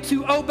you make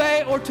to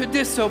obey or to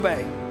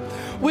disobey?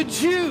 Would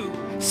you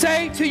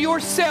say to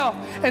yourself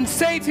and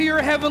say to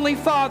your Heavenly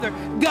Father,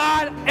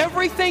 God,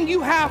 everything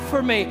you have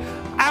for me,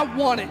 I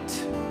want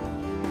it.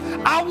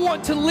 I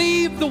want to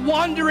leave the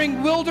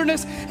wandering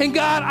wilderness, and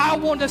God, I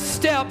want to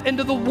step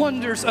into the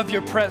wonders of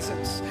your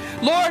presence.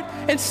 Lord,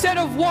 instead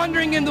of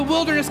wandering in the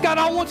wilderness, God,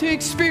 I want to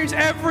experience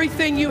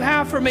everything you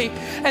have for me.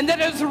 And that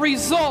as a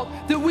result,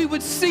 that we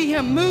would see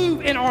him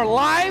move in our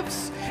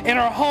lives, in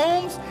our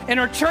homes, in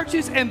our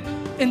churches, and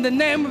in the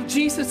name of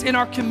Jesus, in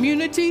our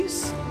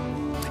communities,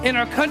 in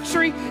our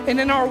country, and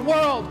in our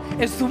world,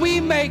 as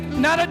we make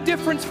not a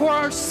difference for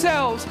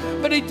ourselves,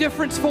 but a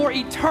difference for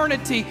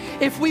eternity,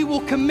 if we will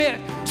commit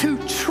to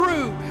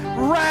true,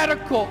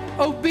 radical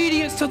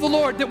obedience to the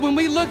Lord. That when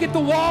we look at the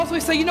walls, we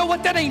say, you know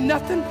what, that ain't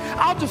nothing.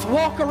 I'll just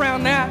walk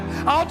around that.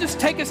 I'll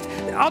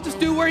just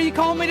do where you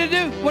call me to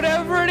do,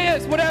 whatever it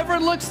is, whatever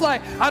it looks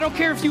like. I don't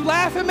care if you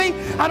laugh at me.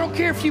 I don't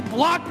care if you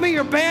block me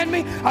or ban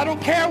me. I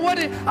don't care what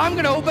it is. I'm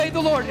going to obey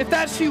the Lord. If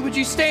that's you, would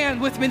you stand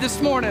with me this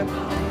morning?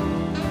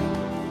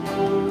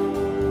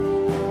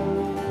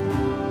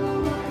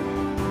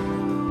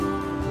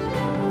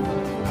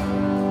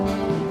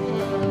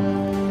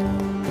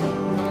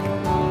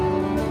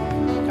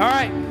 All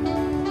right,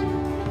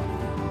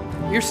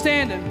 you're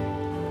standing.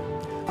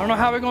 I don't know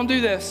how we're going to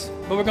do this,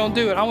 but we're going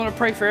to do it. I want to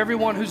pray for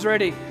everyone who's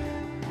ready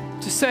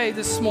to say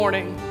this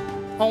morning,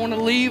 I want to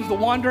leave the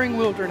wandering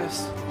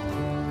wilderness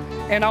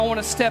and I want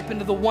to step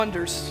into the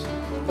wonders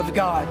of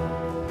God.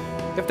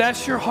 If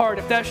that's your heart,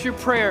 if that's your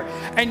prayer,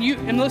 and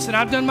listen,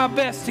 I've done my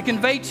best to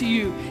convey to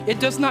you, it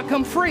does not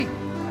come free.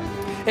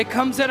 It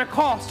comes at a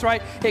cost,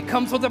 right? It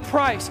comes with a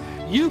price.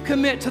 You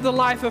commit to the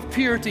life of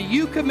purity.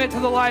 You commit to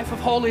the life of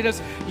holiness.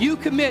 You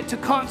commit to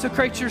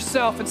consecrate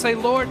yourself and say,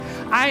 Lord,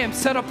 I am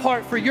set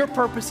apart for your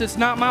purposes,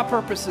 not my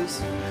purposes.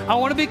 I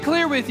want to be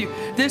clear with you.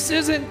 This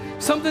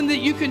isn't something that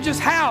you can just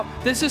have.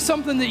 This is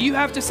something that you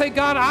have to say,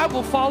 God, I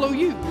will follow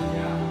you.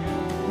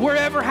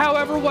 Wherever,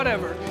 however,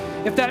 whatever.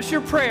 If that's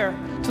your prayer,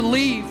 to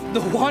leave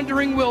the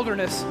wandering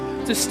wilderness,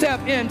 to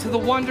step into the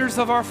wonders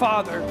of our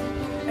Father.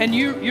 And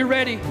you're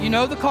ready. You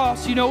know the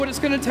cost. You know what it's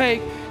going to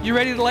take. You're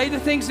ready to lay the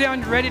things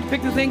down. You're ready to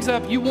pick the things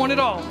up. You want it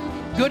all,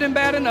 good and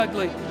bad and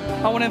ugly.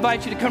 I want to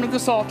invite you to come to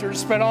this altar,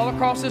 spread all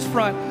across this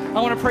front.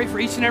 I want to pray for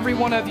each and every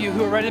one of you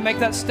who are ready to make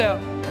that step,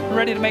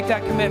 ready to make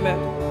that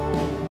commitment.